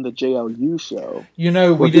in the JLU show. We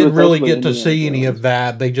where he didn't was really basically get to Indiana see any Jones. of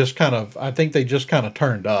that. I think they just kind of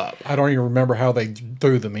turned up. I don't even remember how they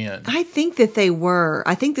threw them in. I think that they were.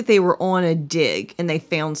 I think that they were on a dig and they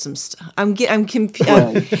found some stuff. I'm confused.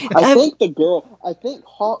 Right. I think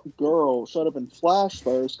Hawk Girl showed up in Flash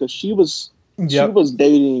first because she was Yep.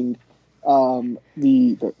 dating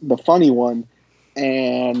the funny one,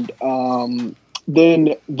 and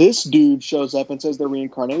then this dude shows up and says they're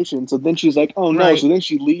reincarnation. So then she's like, oh no. Right. So then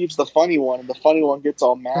she leaves the funny one, and the funny one gets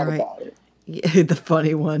all mad Right. about it. Yeah, the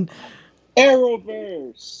funny one.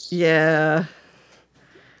 Arrowverse. Yeah.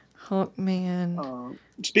 Hawkman.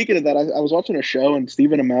 Speaking of that, I was watching a show and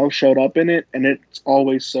Stephen Amell showed up in it, and it's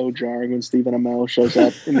always so jarring when Stephen Amell shows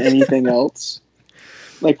up in anything else.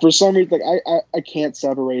 Like, for some reason, like I can't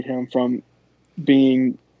separate him from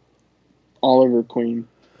being Oliver Queen.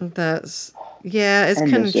 It's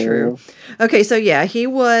kind of miss true. Arrow. Okay, so yeah, he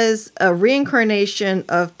was a reincarnation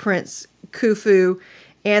of Prince Khufu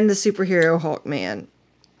and the superhero Hawkman.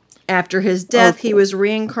 After his death, he was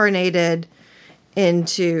reincarnated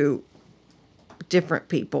into different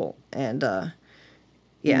people, and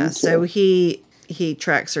so he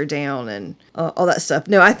tracks her down and all that stuff.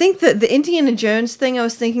 No, I think that the Indiana Jones thing I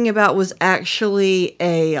was thinking about was actually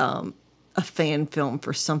a fan film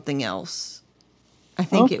for something else. I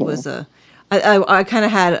think it was I kind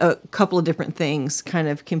of had a couple of different things kind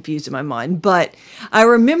of confused in my mind, but I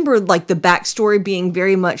remember like the backstory being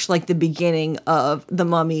very much like the beginning of The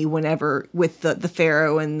Mummy, whenever with the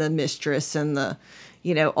pharaoh and the mistress and the,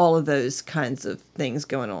 all of those kinds of things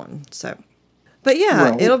going on. So, but yeah,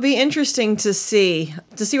 Right. it'll be interesting to see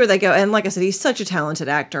where they go. And like I said, he's such a talented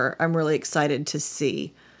actor. I'm really excited to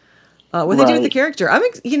see what they do with the character. I'm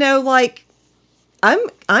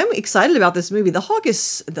excited about this movie. The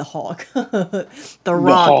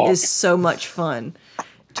Rock is so much fun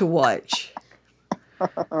to watch.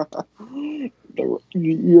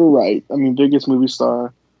 You're right. I mean, biggest movie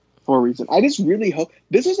star for a reason. I just really hope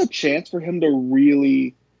this is a chance for him to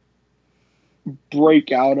really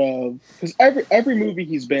break out of, because every movie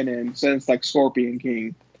he's been in since like Scorpion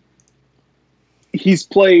King, he's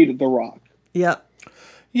played The Rock. Yep.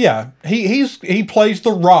 Yeah, he plays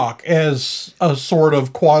The Rock as a sort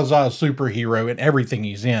of quasi superhero in everything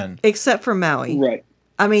he's in, except for Maui. Right.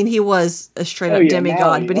 I mean, he was a straight up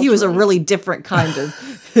demigod, Maui, but he was a really different kind of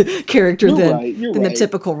character than the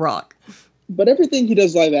typical Rock. But everything he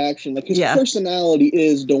does live action, like his personality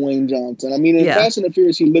is Dwayne Johnson. I mean, in Fast and the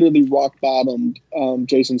Furious, he literally rock bottomed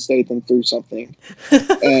Jason Statham through something,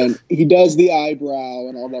 and he does the eyebrow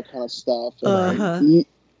and all that kind of stuff. And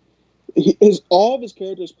all of his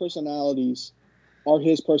characters' personalities are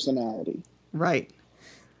his personality. Right.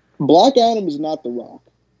 Black Adam is not The Rock.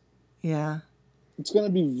 Yeah. It's going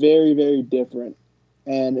to be very, very different.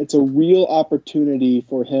 And it's a real opportunity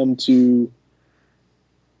for him to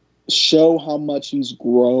show how much he's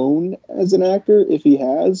grown as an actor, if he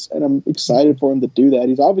has. And I'm excited for him to do that.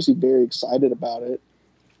 He's obviously very excited about it.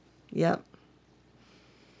 Yep.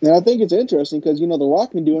 And I think it's interesting because, The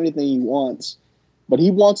Rock can do anything he wants. But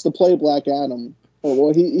he wants to play Black Adam.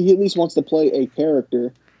 Or he at least wants to play a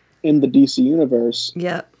character in the DC universe.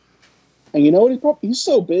 Yeah. And you know what? He's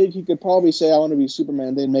so big, he could probably say, I want to be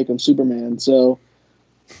Superman. They'd make him Superman. So,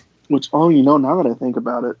 now that I think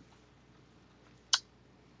about it,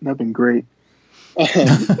 that'd been great. I'd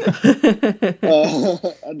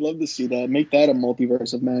love to see that. Make that a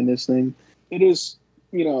multiverse of madness thing. It is,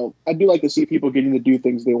 I do like to see people getting to do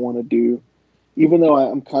things they want to do. Even though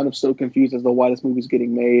I'm kind of still confused as to why this movie's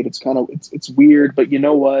getting made. It's weird, but you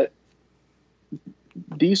know what?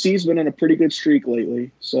 DC's been on a pretty good streak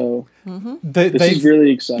lately, so this is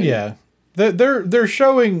really exciting. Yeah, they're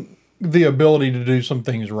showing the ability to do some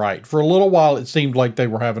things right. For a little while, it seemed like they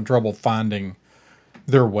were having trouble finding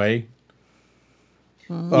their way.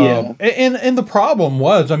 Yeah, and the problem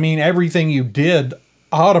was, I mean, everything you did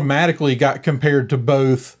automatically got compared to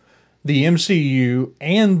both the MCU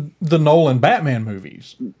and the Nolan Batman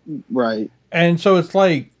movies. Right. And so it's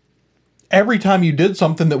like every time you did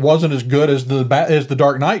something that wasn't as good as the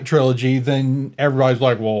Dark Knight trilogy, then everybody's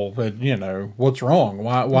like, well, what's wrong?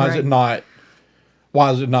 Why is it not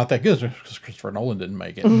that good? Because Christopher Nolan didn't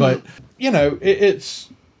make it. But it's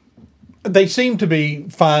they seem to be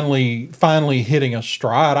finally hitting a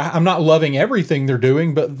stride. I'm not loving everything they're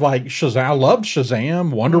doing, but like Shazam, I loved Shazam.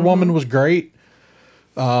 Wonder Woman was great.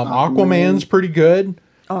 Aquaman's pretty good.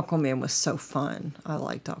 Aquaman was so fun. I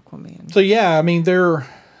liked Aquaman. So yeah, I mean they're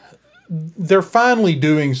finally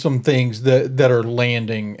doing some things that are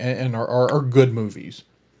landing and are good movies.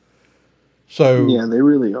 So yeah, they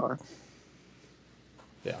really are.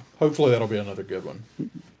 Yeah, hopefully that'll be another good one.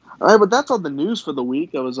 All right, but that's all the news for the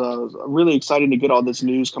week. It was really exciting to get all this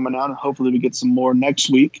news coming out, and hopefully we get some more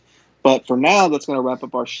next week. But for now, that's going to wrap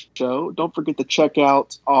up our show. Don't forget to check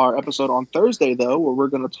out our episode on Thursday, though, where we're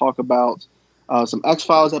going to talk about some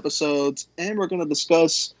X-Files episodes, and we're going to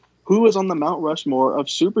discuss who is on the Mount Rushmore of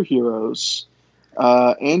superheroes.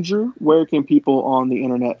 Andrew, where can people on the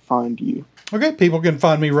internet find you? Okay, people can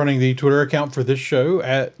find me running the Twitter account for this show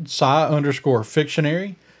at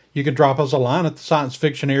sci_fictionary. You can drop us a line at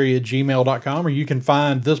thesciencefictionary@gmail.com, or you can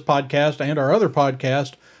find this podcast and our other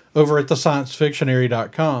podcast over at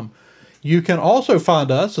thesciencefictionary.com. You can also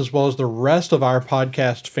find us, as well as the rest of our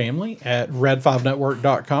podcast family, at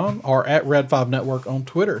red5network.com or at red5network on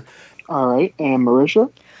Twitter. All right, and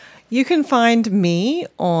Marisha? You can find me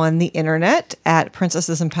on the internet at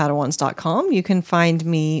princessesandpadawans.com. You can find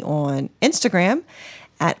me on Instagram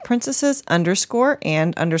at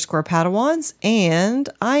princesses_and_padawans. And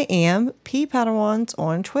I am P Padawans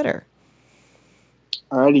on Twitter.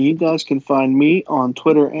 All right, and you guys can find me on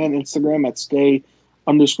Twitter and Instagram at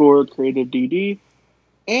stay_creativedd.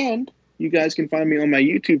 And you guys can find me on my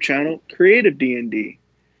YouTube channel, Creative D&D.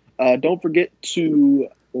 Don't forget to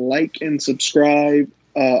like and subscribe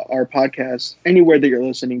our podcast anywhere that you're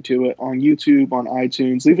listening to it, on YouTube, on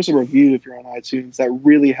iTunes. Leave us a review if you're on iTunes. That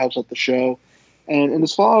really helps out the show. And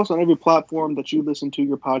just follow us on every platform that you listen to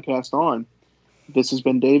your podcast on. This has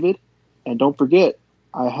been David, and don't forget,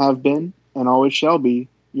 I have been and always shall be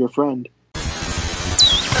your friend.